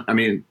isn't. I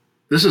mean,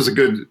 this is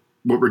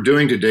what we're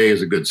doing today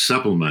is a good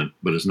supplement,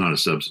 but it's not a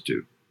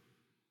substitute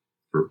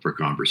for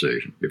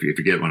conversation, if you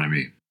get what I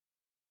mean.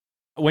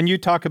 When you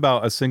talk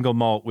about a single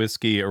malt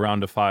whiskey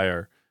around a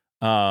fire,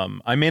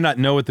 I may not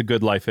know what the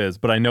good life is,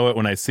 but I know it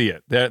when I see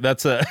it.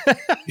 That's a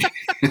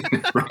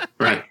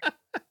right.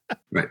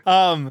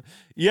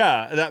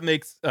 Yeah, that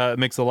makes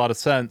a lot of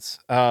sense.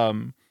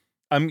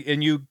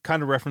 And you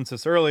kind of referenced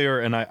this earlier,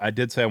 and I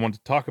did say I wanted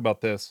to talk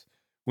about this.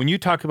 When you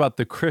talk about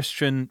the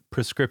Christian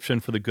prescription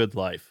for the good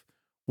life,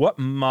 what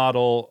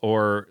model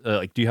or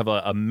like, do you have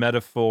a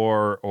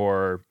metaphor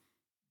or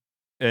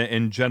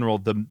in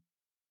general,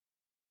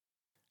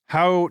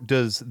 how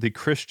does the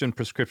Christian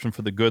prescription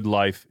for the good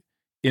life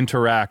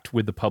interact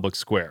with the public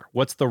square?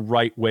 What's the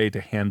right way to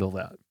handle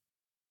that?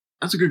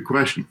 That's a good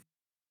question.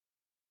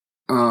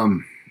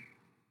 Um,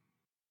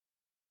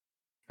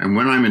 and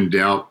when I'm in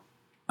doubt,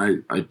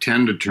 I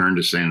tend to turn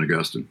to St.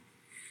 Augustine.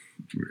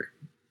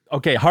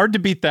 Okay, hard to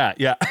beat that.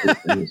 Yeah.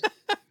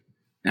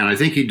 And I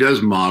think he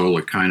does model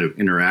a kind of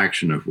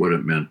interaction of what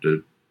it meant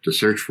to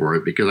search for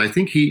it, because I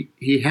think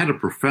he had a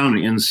profound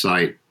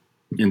insight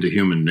into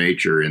human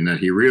nature, in that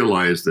he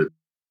realized that,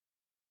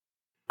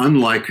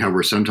 unlike how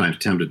we're sometimes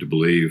tempted to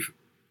believe,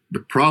 the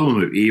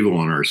problem of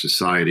evil in our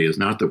society is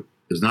not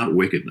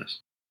wickedness.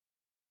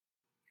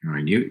 I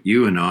mean,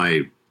 you and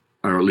I,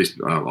 or at least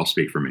I'll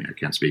speak for me. I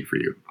can't speak for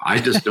you. I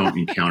just don't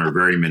encounter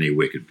very many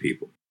wicked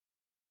people.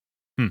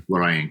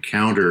 What I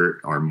encounter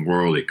are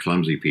morally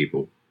clumsy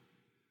people,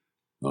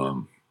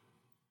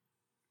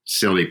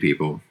 silly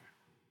people,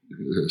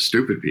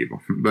 stupid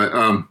people. But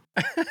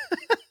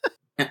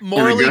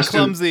morally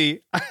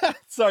clumsy.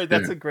 Sorry,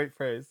 that's a great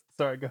phrase.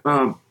 Sorry, go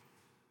ahead.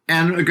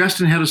 And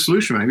Augustine had a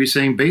solution. Right? He's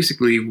saying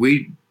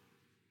basically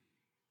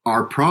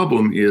our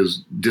problem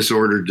is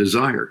disordered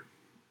desire.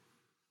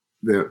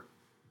 That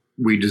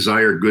we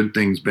desire good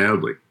things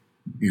badly,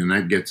 and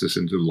that gets us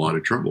into a lot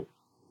of trouble.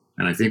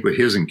 And I think what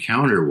his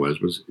encounter is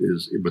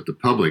with the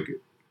public,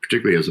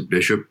 particularly as a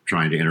bishop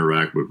trying to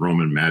interact with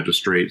Roman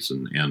magistrates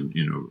and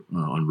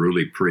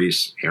unruly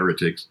priests,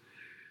 heretics,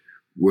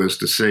 was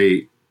to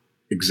say,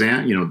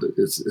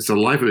 it's a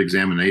life of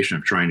examination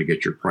of trying to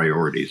get your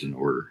priorities in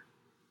order,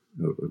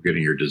 of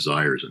getting your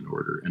desires in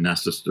order, and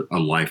that's just a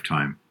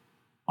lifetime,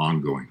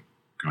 ongoing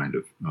kind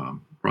of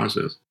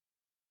process.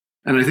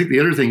 And I think the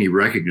other thing he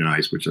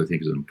recognized, which I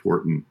think is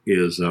important,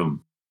 is the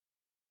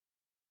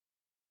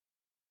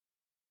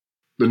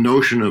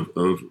notion of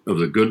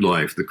the good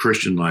life, the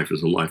Christian life,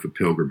 is a life of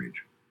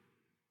pilgrimage.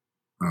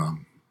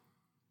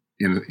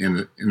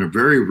 In a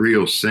very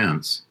real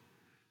sense,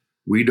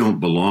 we don't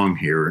belong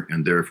here,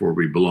 and therefore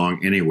we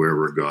belong anywhere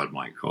where God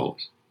might call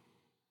us,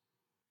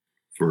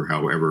 for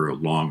however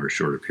long or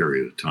short a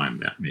period of time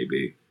that may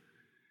be.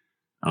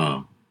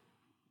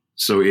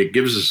 So it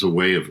gives us a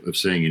way of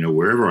saying,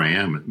 wherever I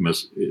am,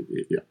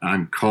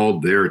 I'm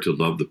called there to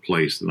love the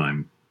place that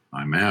I'm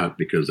at,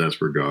 because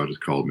that's where God has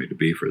called me to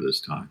be for this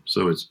time.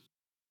 So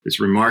it's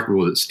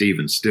remarkable that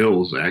Stephen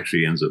Stills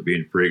actually ends up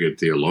being a pretty good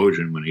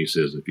theologian when he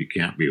says, if you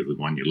can't be with the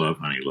one you love,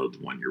 honey, love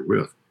the one you're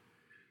with.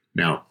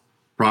 Now,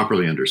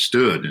 properly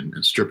understood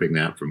and stripping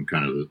that from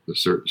kind of the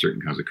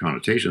certain kinds of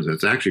connotations,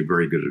 that's actually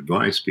very good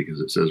advice, because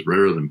it says,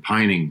 rather than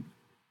pining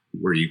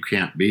where you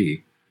can't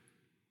be,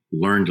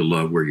 learn to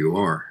love where you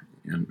are,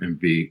 and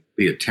be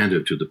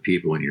attentive to the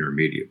people in your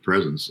immediate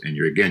presence. And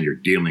you're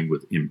dealing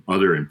with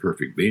other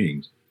imperfect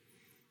beings,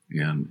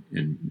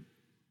 and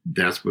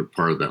that's what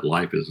part of that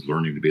life is,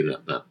 learning to be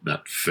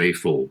that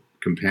faithful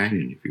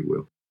companion, if you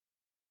will.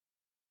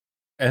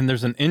 And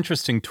there's an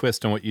interesting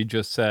twist on what you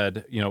just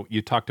said.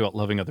 You talked about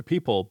loving other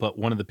people, but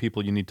one of the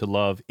people you need to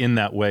love in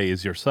that way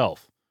is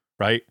yourself,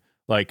 right?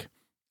 Like,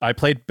 I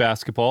played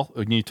basketball,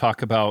 and you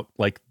talk about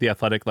like the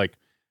athletic, like,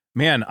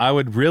 man, I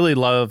would really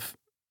love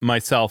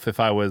myself if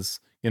I was,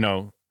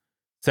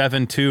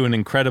 7'2" and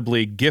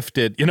incredibly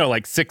gifted,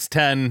 like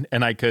 6'10",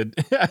 and I could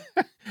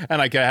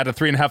and I had a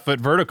 3.5 foot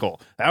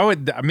vertical. I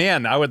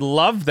would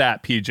love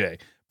that, PJ.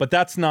 But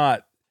that's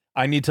not.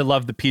 I need to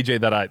love the PJ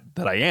that I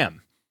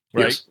am,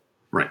 right? Yes,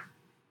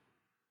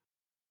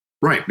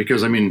 right.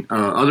 Because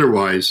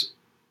otherwise,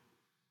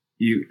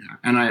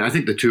 I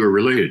think the two are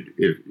related.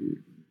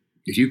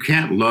 If you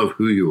can't love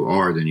who you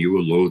are, then you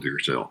will loathe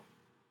yourself.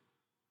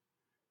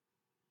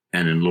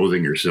 And in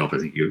loathing yourself, I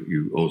think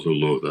you also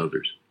loathe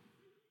others,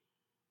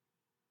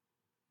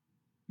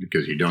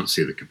 because you don't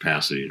see the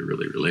capacity to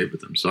really relate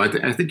with them. So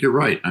I think you're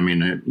right. I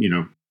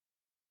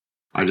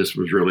just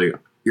was really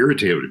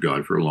irritated with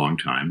God for a long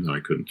time that I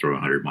couldn't throw a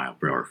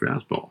 100-mile-per-hour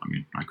fastball.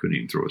 I couldn't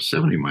even throw a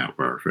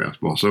 70-mile-per-hour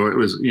fastball. So it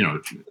was,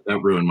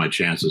 that ruined my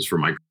chances for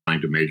my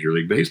going to Major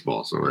League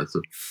Baseball. So that's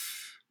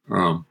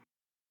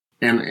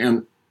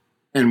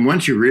and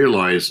once you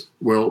realize,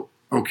 well,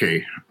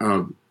 okay,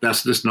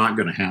 that's just not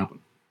going to happen,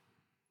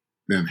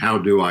 then how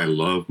do I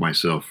love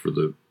myself for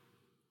the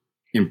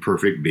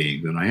imperfect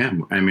being that I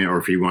am? Or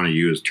if you want to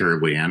use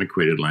terribly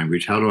antiquated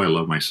language, how do I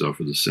love myself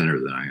for the sinner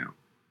that I am?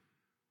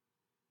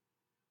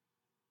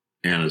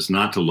 And it's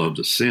not to love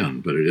the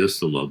sin, but it is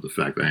to love the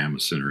fact that I am a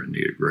sinner in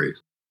need of grace.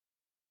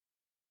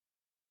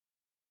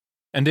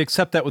 And to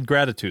accept that with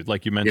gratitude,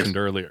 like you mentioned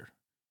earlier.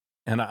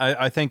 And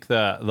I think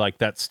that, like,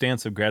 that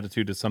stance of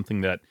gratitude is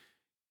something that,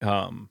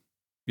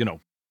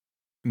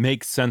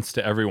 makes sense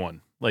to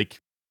everyone.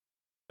 Like,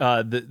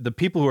 the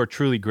people who are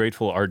truly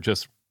grateful are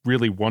just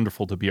really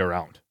wonderful to be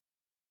around.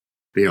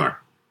 They are.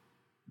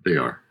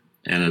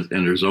 and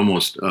there's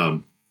almost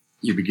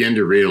you begin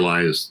to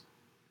realize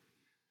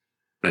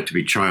that to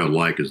be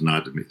childlike is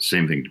not the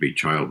same thing to be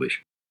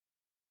childish.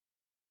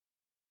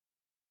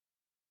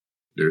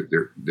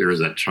 There is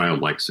that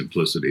childlike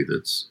simplicity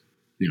that's,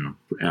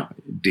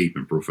 deep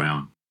and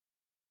profound.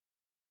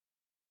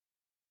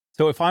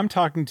 So if I'm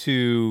talking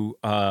to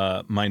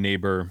my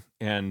neighbor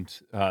and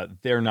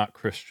they're not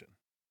Christian,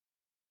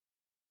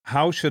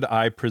 how should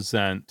I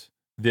present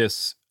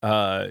this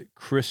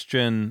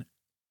Christian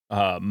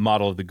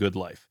model of the good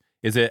life?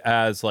 Is it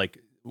as like,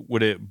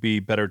 would it be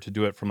better to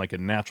do it from like a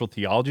natural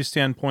theology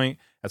standpoint,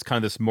 as kind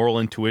of this moral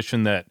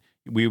intuition that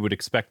we would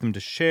expect them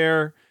to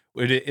share?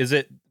 Is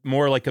it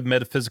more like a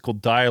metaphysical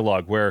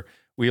dialogue where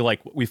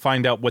we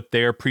find out what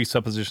their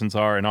presuppositions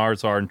are and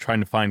ours are, and trying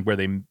to find where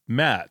they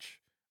match?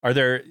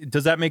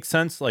 Does that make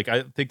sense? Like,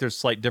 I think there's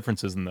slight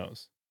differences in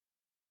those.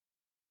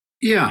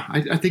 Yeah,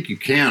 I think you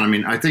can. I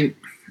mean, I think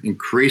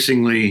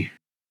increasingly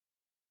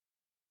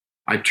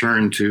I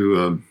turn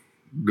to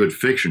good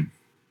fiction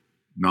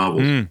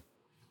novels.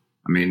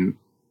 I mean,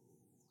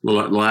 the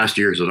last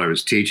years that I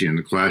was teaching in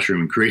the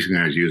classroom, increasingly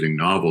I was using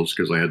novels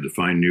because I had to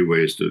find new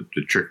ways to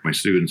trick my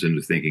students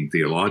into thinking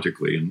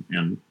theologically.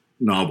 And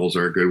novels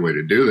are a good way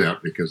to do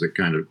that because it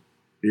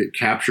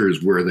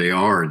captures where they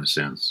are in a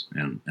sense,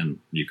 and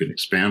you can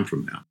expand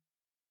from that.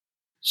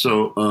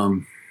 So,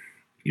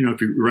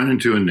 if you run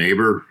into a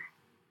neighbor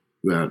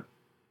and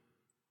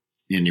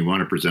you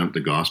want to present the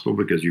gospel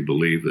because you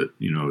believe that,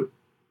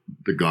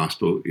 the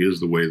gospel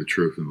is the way, the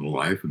truth, and the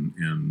life,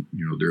 and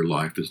their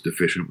life is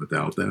deficient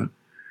without that.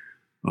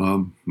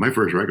 My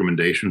first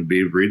recommendation would be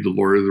to read The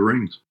Lord of the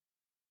Rings,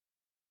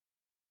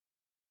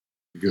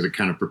 because it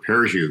kind of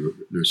prepares you.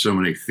 There's so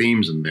many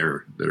themes in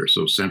there that are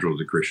so central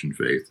to Christian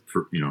faith,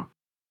 for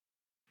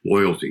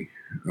loyalty,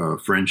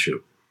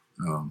 friendship.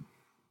 The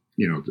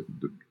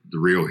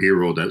real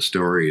hero of that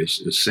story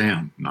is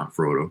Sam, not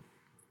Frodo,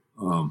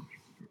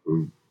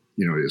 who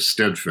is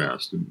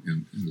steadfast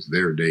and is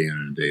there day in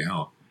and day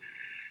out.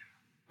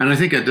 And I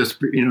think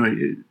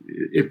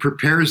it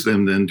prepares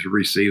them then to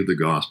receive the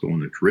gospel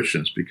and its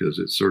richness, because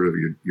it's sort of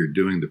you're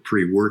doing the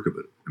pre-work of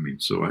it. I mean,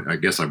 so I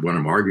guess what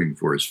I'm arguing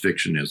for is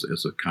fiction as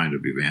a kind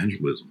of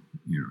evangelism.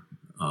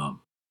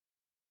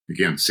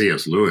 Again,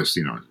 C.S. Lewis,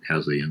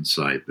 has the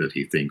insight that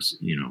he thinks,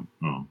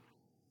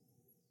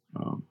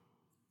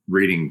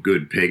 reading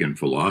good pagan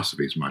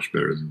philosophy is much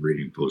better than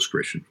reading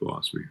post-Christian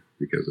philosophy,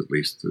 because at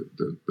least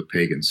the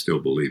pagans still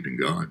believed in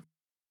God.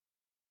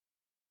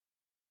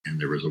 And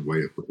there was a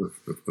way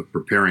of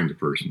preparing the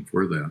person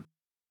for that.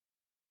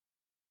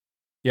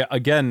 Yeah,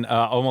 again,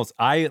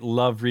 I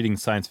love reading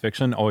science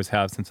fiction, always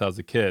have since I was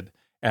a kid.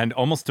 And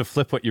almost to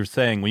flip what you're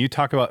saying, when you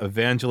talk about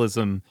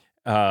evangelism,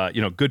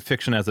 good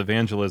fiction as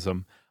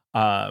evangelism,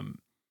 as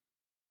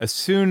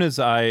soon as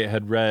I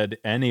had read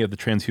any of the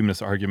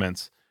transhumanist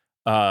arguments,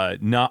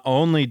 not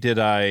only did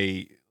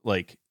I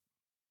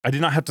did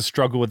not have to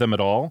struggle with them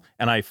at all,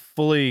 and I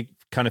fully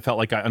kind of felt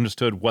like I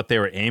understood what they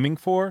were aiming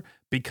for,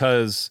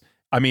 because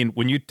I mean,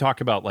 when you talk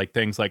about like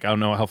things like, I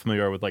don't know how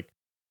familiar you are with like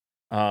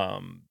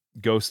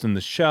Ghost in the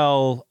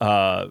Shell,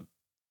 some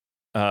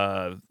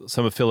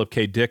of Philip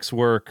K. Dick's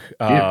work,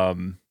 what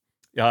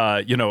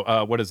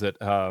is it?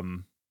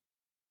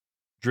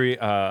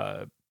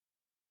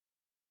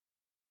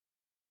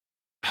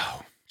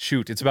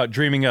 It's about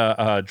dreaming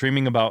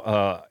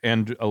about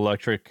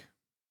electric.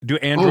 Do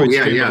androids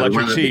dream of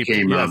electric sheep?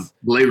 Yes,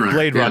 Blade Runner.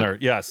 Blade Runner.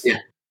 Yes. Yeah.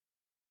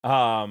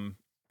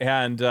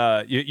 And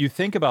you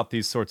think about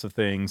these sorts of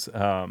things.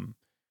 And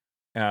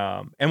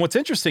what's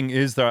interesting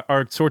is there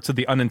are sorts of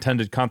the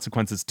unintended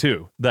consequences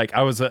too. Like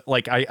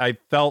I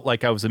felt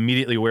like I was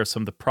immediately aware of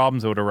some of the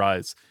problems that would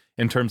arise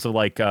in terms of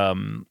like, I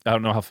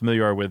don't know how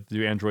familiar you are with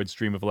Do Androids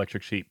Dream of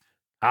Electric Sheep.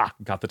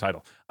 Got the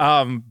title.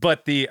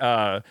 But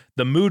the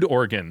mood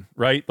organ,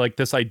 right? Like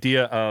this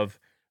idea of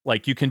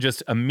like, you can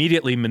just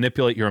immediately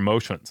manipulate your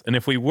emotions. And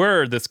if we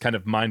were this kind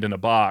of mind in a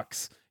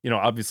box,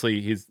 obviously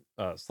he's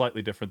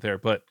slightly different there,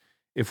 but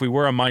if we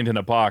were a mind in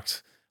a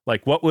box,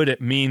 like what would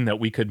it mean that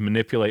we could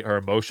manipulate our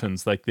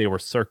emotions like they were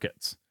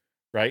circuits,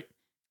 right?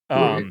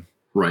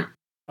 Right.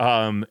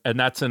 And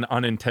that's an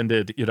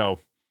unintended,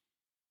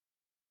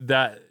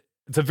 that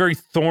it's a very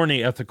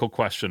thorny ethical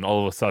question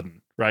all of a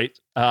sudden, right?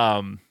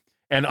 And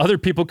other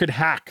people could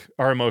hack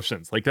our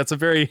emotions. Like that's a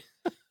very,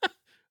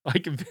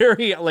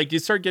 you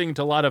start getting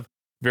into a lot of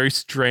very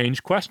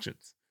strange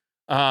questions.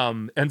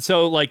 And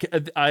so like,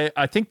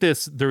 I think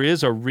there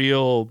is a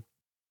real,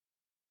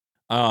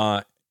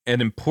 an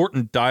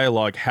important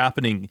dialogue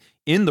happening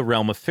in the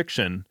realm of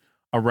fiction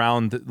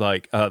around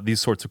like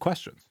these sorts of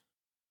questions.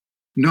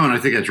 No, and I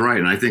think that's right.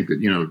 And I think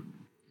that,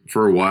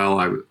 for a while,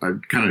 I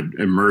kind of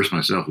immersed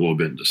myself a little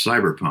bit into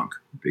cyberpunk,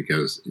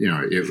 because,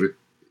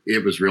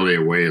 it was really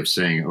a way of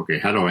saying, okay,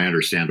 how do I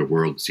understand a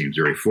world that seems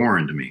very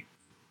foreign to me?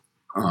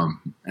 And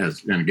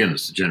again,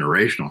 it's a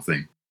generational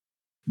thing.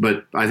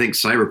 But I think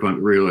cyberpunk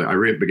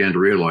really, began to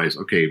realize,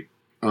 okay,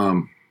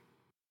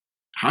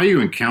 how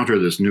you encounter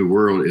this new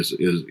world is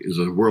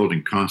a world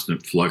in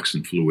constant flux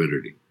and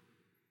fluidity.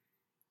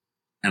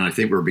 And I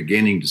think we're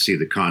beginning to see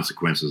the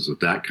consequences of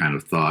that kind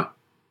of thought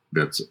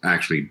that's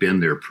actually been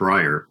there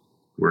prior,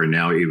 where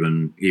now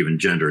even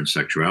gender and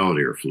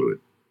sexuality are fluid.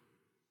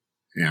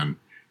 And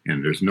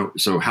there's no,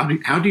 so how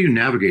do you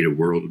navigate a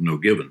world of no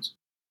givens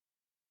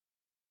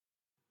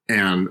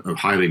and a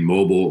highly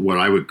mobile, what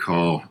I would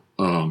call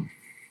a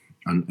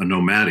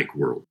nomadic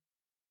world?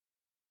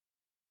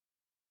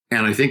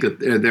 And I think that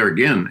there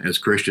again, as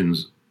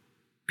Christians,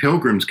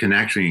 pilgrims can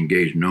actually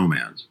engage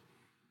nomads.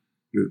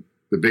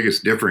 The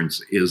biggest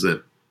difference is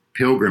that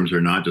pilgrims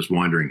are not just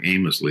wandering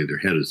aimlessly; they're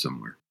headed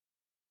somewhere.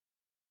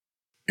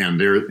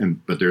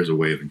 But there's a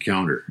way of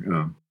encounter.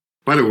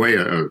 By the way,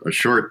 a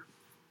short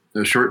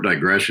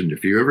digression.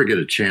 If you ever get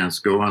a chance,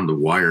 go on the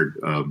Wired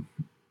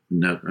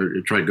net,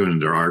 or try going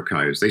into their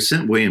archives. They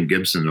sent William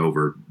Gibson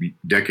over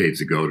decades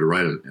ago to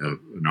write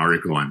an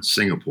article on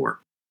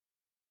Singapore,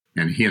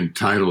 and he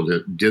entitled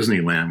it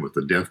 "Disneyland with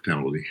the Death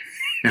Penalty."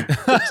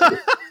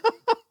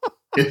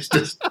 it's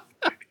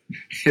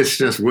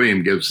just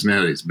William Gibson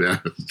at his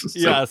best. So,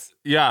 yes,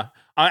 yeah,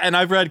 and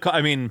I've read.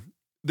 I mean,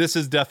 this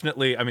is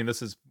definitely. I mean,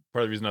 this is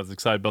part of the reason I was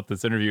excited about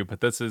this interview.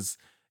 But this is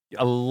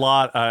a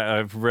lot.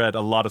 I've read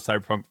a lot of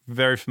cyberpunk.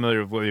 Very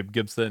familiar with William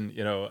Gibson.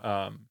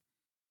 Yeah,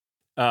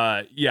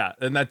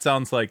 and that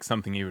sounds like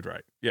something he would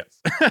write.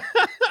 Yes.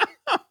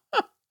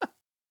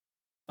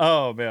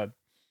 Oh man.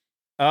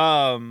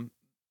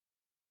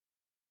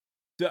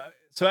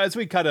 So as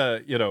we kind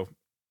of,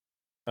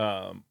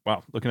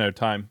 wow, looking at our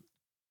time,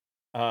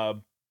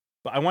 but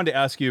I wanted to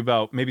ask you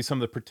about maybe some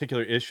of the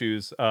particular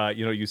issues.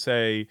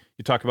 You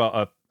talk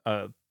about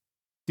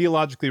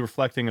theologically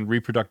reflecting and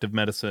reproductive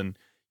medicine.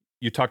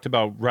 You talked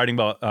about writing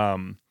about,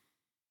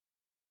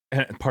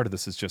 and part of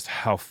this is just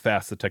how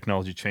fast the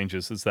technology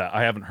changes. Is that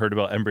I haven't heard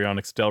about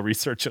embryonic cell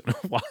research in a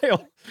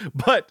while,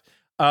 but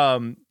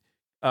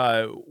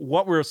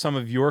what were some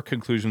of your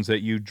conclusions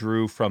that you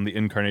drew from the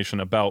Incarnation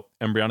about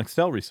embryonic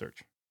cell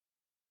research?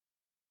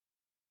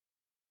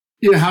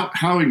 Yeah,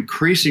 how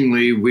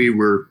increasingly we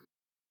were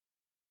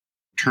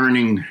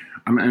turning.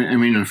 I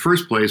mean, in the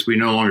first place, we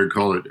no longer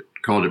called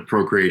it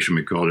procreation;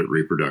 we called it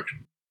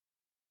reproduction.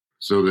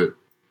 So that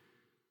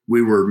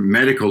we were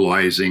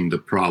medicalizing the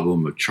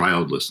problem of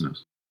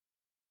childlessness.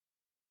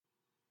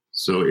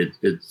 So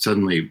it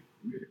suddenly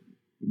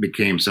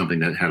became something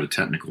that had a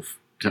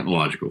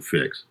technological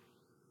fix.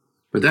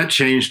 But that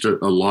changed a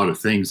lot of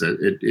things. That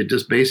it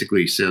just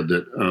basically said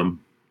that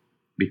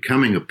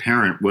becoming a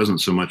parent wasn't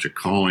so much a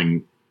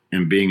calling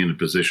and being in a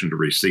position to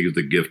receive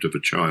the gift of a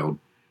child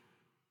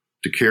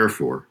to care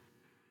for.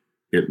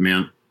 It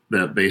meant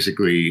that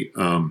basically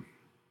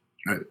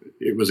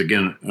it was,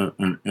 again,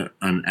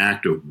 an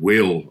act of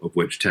will of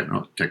which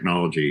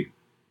technology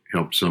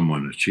helped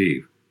someone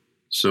achieve.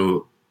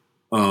 So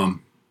that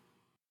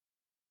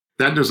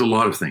does a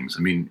lot of things.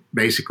 I mean,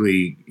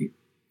 basically,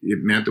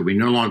 it meant that we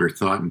no longer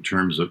thought in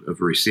terms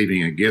of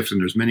receiving a gift, and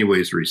there's many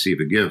ways to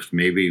receive a gift.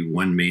 Maybe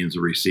one means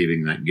of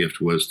receiving that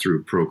gift was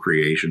through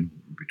procreation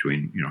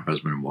between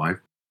husband and wife,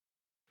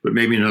 but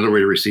maybe another way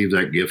to receive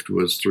that gift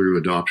was through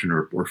adoption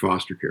or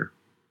foster care.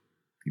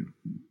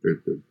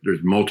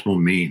 There's multiple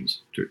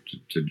means to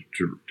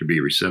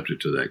be receptive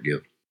to that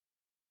gift.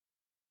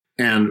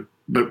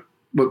 But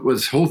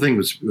this whole thing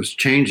was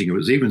changing. It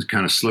was even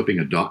kind of slipping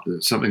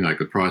something like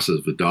the process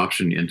of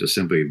adoption into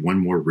simply one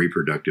more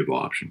reproductive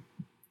option.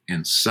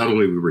 And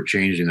subtly we were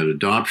changing that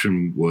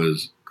adoption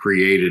was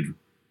created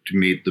to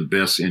meet the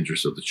best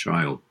interest of the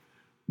child,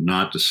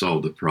 not to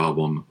solve the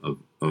problem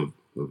of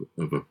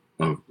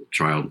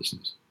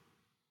childlessness.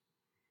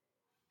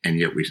 And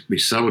yet we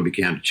subtly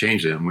began to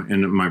change that.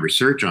 And my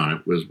research on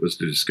it was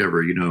to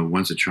discover,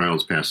 once a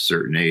child's past a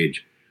certain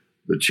age,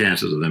 the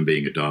chances of them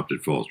being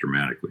adopted falls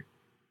dramatically.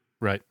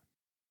 Right.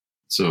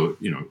 So,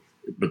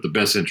 but the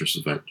best interest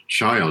of that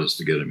child is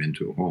to get them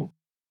into a home.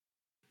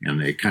 And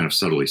it kind of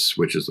subtly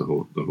switches the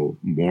whole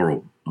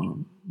moral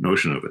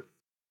notion of it.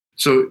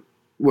 So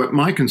what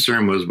my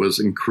concern was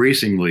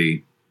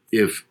increasingly,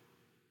 if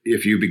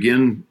you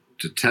begin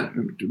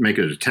to make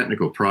it a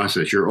technical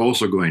process, you're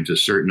also going to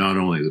assert not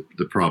only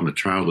the problem of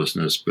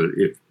childlessness, but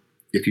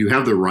if you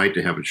have the right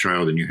to have a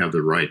child, then you have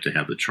the right to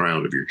have the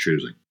child of your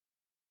choosing.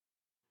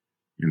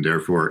 And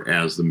therefore,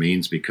 as the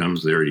means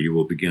becomes there, you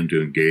will begin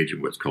to engage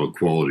in what's called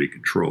quality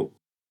control.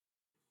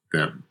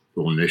 That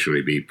will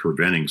initially be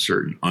preventing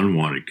certain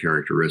unwanted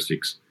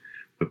characteristics,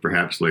 but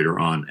perhaps later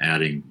on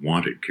adding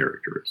wanted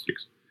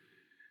characteristics.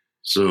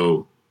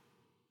 So,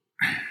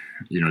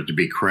 to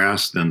be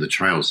crass, then the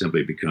child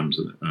simply becomes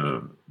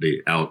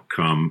the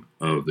outcome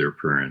of their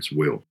parents'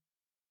 will.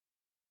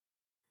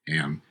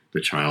 And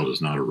the child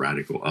is not a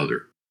radical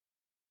other.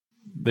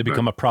 They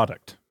become a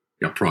product.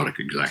 Yeah, product,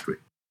 exactly.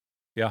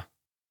 Yeah.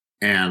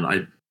 And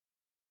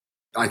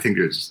I think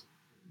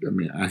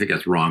I think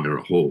that's wrong at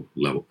a whole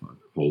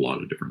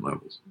lot of different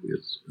levels.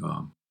 It's,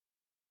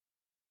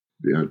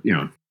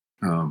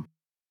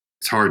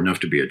 it's hard enough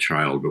to be a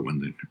child, but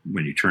when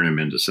you turn them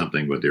into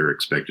something where they're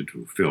expected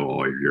to fulfill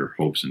all of your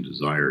hopes and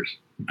desires,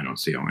 I don't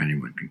see how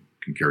anyone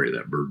can carry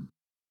that burden.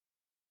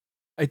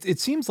 It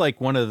seems like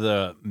one of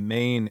the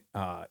main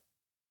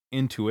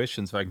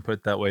intuitions, if I can put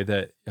it that way,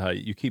 that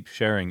you keep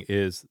sharing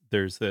is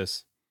there's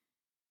this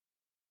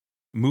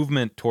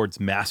movement towards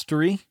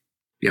mastery,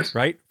 Yes.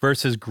 right?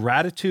 Versus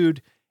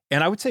gratitude.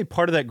 And I would say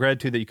part of that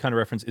gratitude that you kind of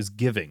reference is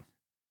giving,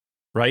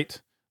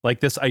 right? Like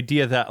this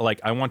idea that like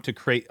I want to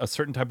create a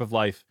certain type of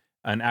life,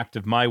 an act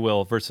of my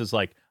will, versus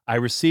like I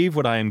receive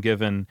what I am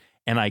given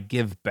and I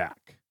give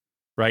back,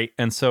 right?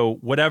 And so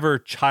whatever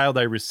child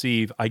I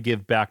receive, I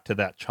give back to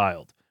that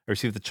child. I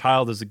receive the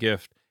child as a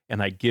gift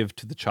and I give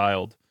to the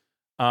child.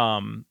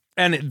 And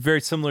it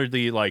very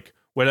similarly, like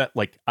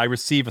like I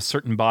receive a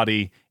certain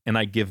body and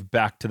I give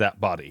back to that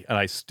body and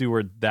I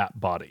steward that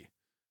body.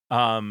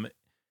 Um,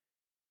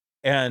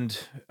 and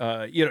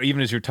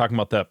even as you're talking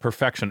about the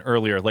perfection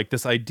earlier, like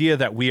this idea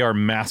that we are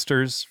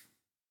masters,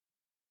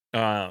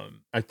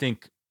 I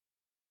think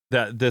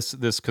that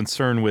this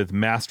concern with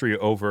mastery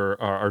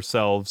over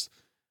ourselves,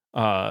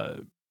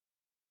 I'm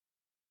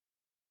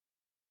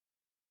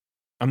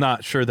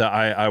not sure that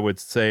I would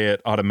say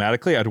it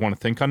automatically. I'd want to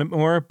think on it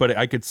more, but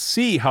I could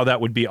see how that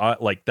would be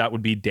like that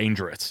would be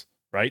dangerous,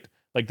 right?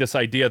 Like this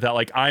idea that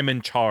like I'm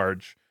in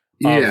charge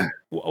of Yeah.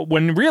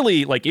 when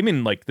really like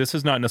even like this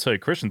is not necessarily a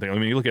Christian thing. I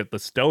mean, you look at the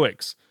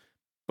Stoics,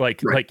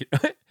 like Right.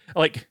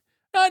 like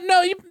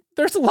no,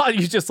 there's a lot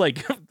you just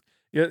like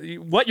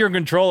what you're in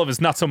control of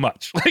is not so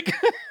much. Like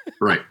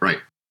Right. Right.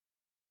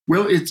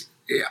 Well, it's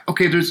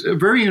okay. There's a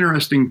very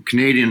interesting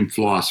Canadian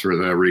philosopher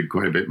that I read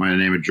quite a bit. By the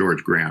name of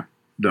George Grant,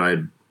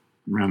 died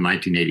around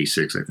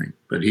 1986, I think.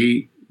 But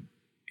he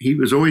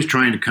was always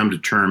trying to come to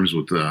terms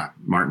with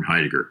Martin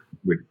Heidegger,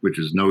 which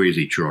is no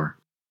easy chore.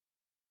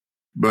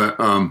 But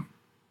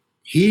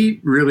he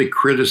really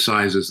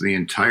criticizes the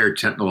entire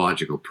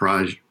technological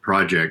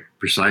project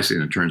precisely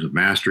in terms of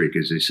mastery,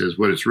 because he says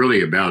what it's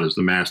really about is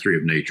the mastery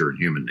of nature and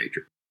human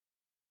nature.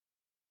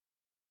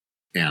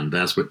 And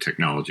that's what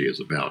technology is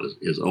about,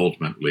 is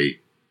ultimately,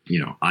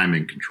 I'm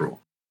in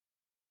control.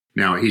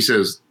 Now, he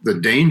says the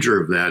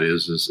danger of that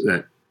is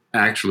that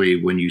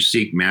actually when you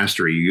seek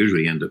mastery, you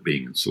usually end up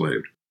being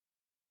enslaved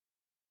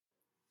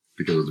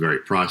because of the very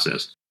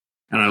process.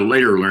 And I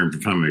later learned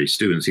from some of his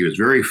students, he was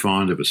very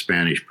fond of a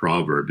Spanish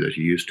proverb that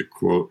he used to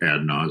quote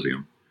ad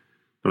nauseum.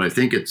 But I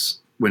think it's,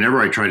 whenever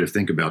I try to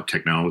think about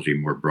technology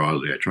more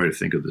broadly, I try to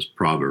think of this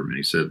proverb. And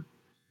he said,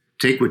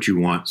 take what you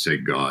want,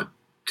 said God,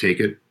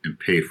 take it and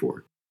pay for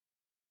it.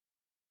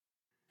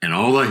 And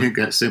all I think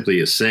that simply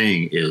is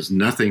saying is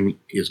nothing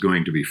is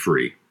going to be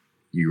free.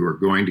 You are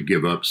going to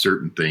give up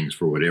certain things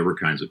for whatever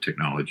kinds of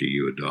technology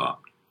you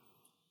adopt.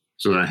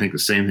 So I think the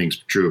same thing's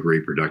true of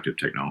reproductive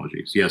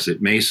technologies. Yes,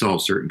 it may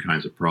solve certain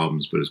kinds of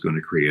problems, but it's going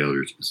to create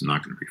others. It's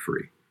not going to be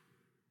free.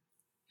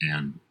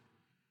 And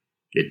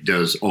it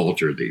does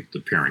alter the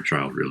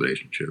parent-child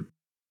relationship.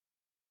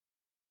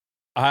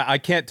 I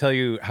can't tell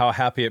you how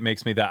happy it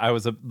makes me that I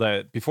was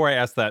before I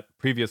asked that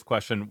previous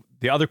question,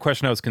 the other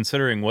question I was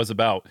considering was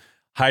about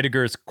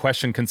Heidegger's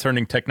question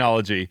concerning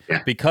technology,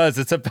 because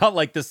it's about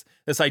like this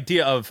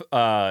idea of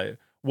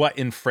what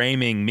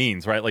enframing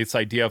means, right? Like this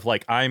idea of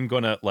like I'm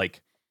gonna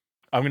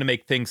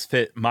make things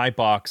fit my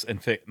box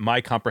and fit my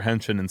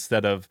comprehension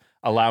instead of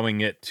allowing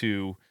it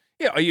to.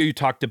 You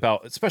talked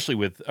about, especially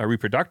with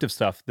reproductive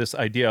stuff, this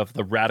idea of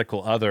the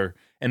radical other,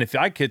 and if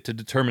I get to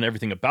determine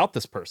everything about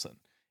this person,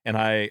 and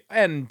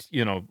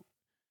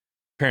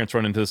parents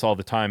run into this all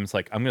the time. It's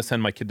like, I'm going to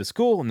send my kid to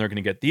school and they're going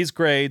to get these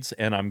grades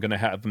and I'm going to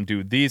have them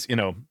do these,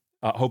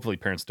 hopefully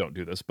parents don't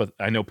do this, but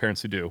I know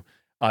parents who do.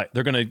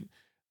 They're going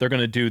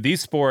to do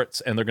these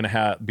sports and they're going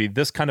to be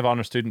this kind of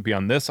honor student, be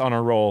on this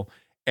honor roll.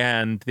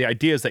 And the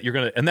idea is that you're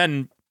going to, and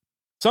then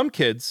some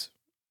kids,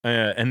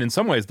 and in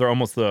some ways they're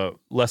almost the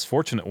less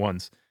fortunate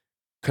ones,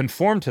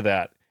 conform to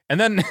that. And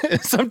then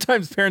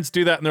sometimes parents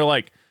do that and they're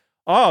like,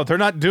 oh, they're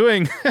not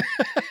doing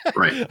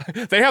right.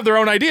 They have their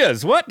own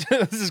ideas. What?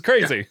 This is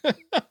crazy.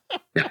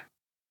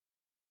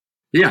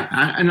 Yeah.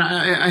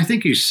 I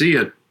think you see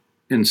it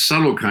in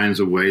subtle kinds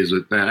of ways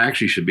that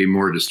actually should be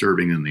more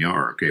disturbing than they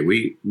are. Okay,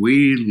 we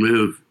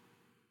live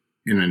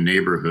in a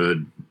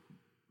neighborhood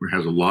that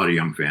has a lot of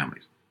young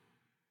families.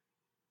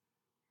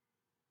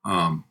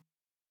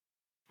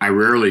 I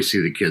rarely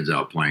see the kids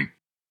out playing.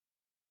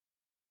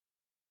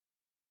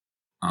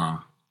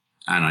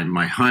 And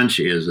my hunch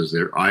is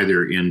they're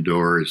either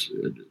indoors,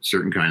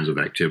 certain kinds of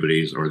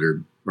activities, or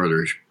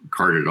they're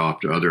carted off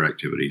to other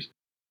activities.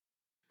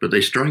 But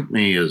they strike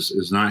me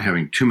as not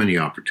having too many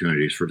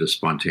opportunities for just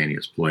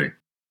spontaneous play.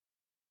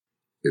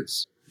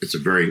 It's a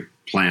very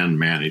planned,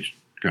 managed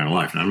kind of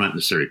life. And I'm not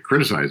necessarily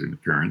criticizing the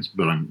parents,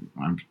 but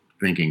I'm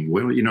thinking,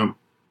 well,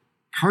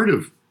 part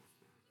of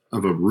a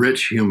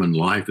rich human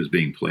life is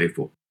being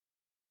playful.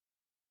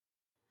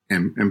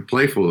 And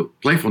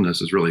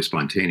playfulness is really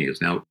spontaneous.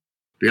 Now,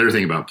 the other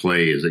thing about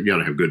play is that you got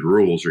to have good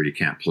rules or you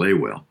can't play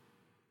well.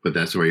 But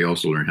that's where you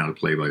also learn how to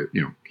play by,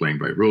 playing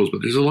by rules.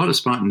 But there's a lot of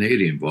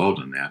spontaneity involved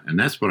in that. And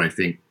that's what I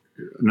think,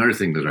 another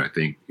thing that I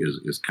think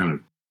is kind of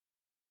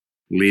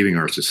leaving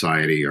our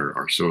society,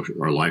 our social,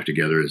 our life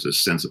together, is this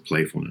sense of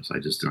playfulness. I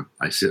just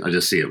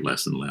see it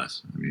less and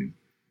less. I mean,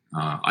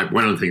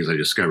 one of the things I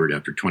discovered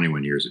after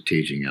 21 years of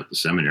teaching at the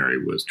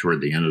seminary was toward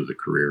the end of the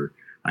career,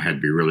 I had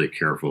to be really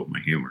careful of my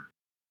humor.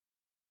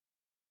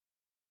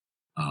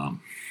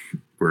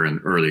 Where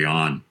early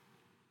on,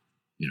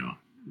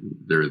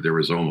 there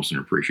was almost an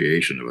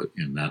appreciation of it,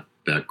 and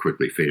that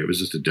quickly faded. It was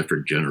just a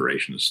different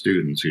generation of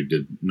students who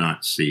did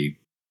not see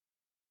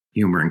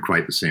humor in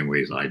quite the same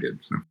way as I did.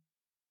 So.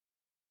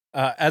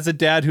 As a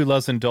dad who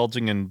loves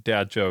indulging in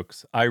dad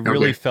jokes, I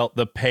really felt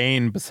the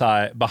pain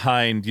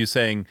behind you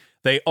saying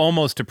they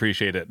almost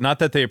appreciate it. Not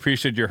that they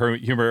appreciate your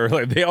humor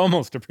earlier; they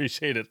almost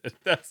appreciate it.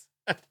 That's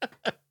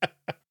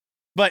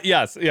but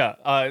yes,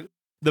 yeah.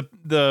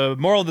 The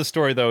moral of the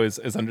story though is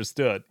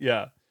understood.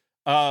 Yeah.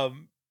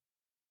 Kind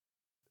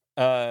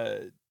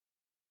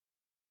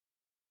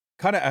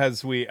of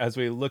as we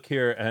look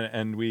here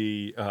and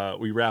we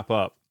wrap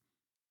up.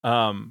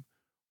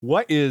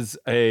 What is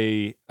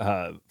a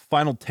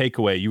final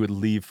takeaway you would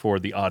leave for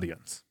the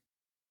audience?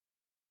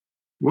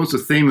 Well, it's a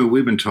theme that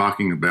we've been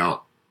talking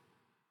about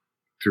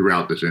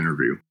throughout this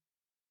interview.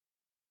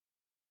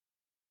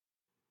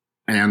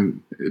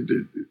 And,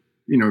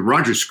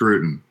 Roger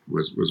Scruton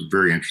was a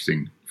very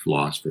interesting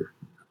philosopher.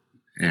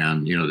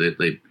 And,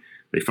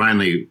 they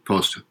finally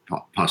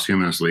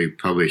posthumously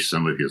published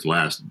some of his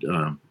last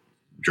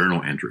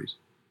journal entries.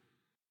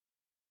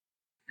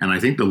 And I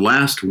think the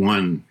last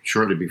one,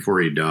 shortly before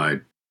he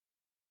died,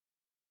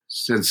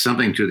 said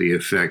something to the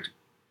effect,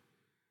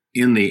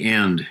 in the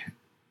end,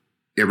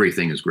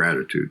 everything is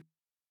gratitude.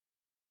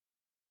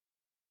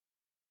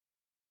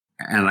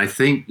 And I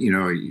think,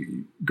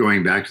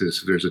 going back to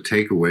this, if there's a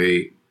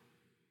takeaway,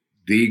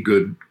 the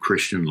good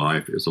Christian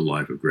life is a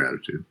life of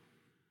gratitude.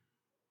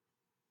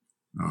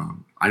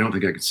 I don't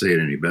think I could say it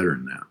any better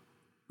than that.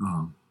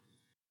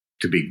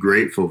 To be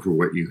grateful for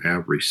what you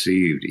have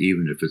received,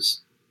 even if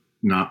it's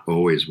not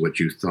always what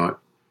you thought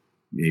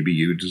maybe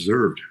you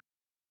deserved.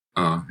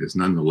 It's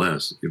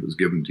nonetheless, it was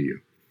given to you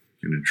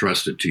and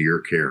entrusted to your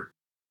care.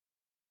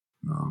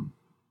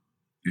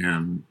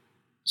 And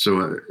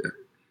so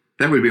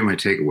that would be my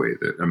takeaway.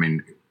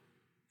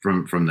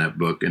 From that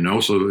book, and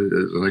also,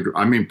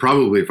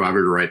 probably if I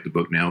were to write the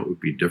book now, it would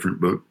be a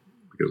different book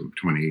because I'm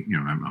 20.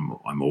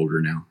 I'm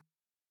older now,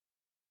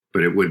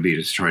 but it would be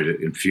to try to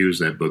infuse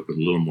that book with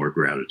a little more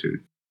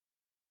gratitude.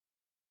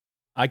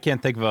 I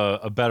can't think of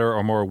a better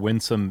or more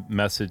winsome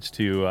message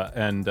to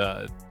end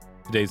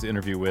today's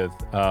interview with.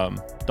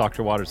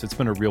 Dr. Waters, it's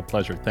been a real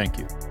pleasure. Thank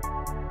you.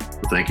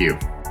 Thank you.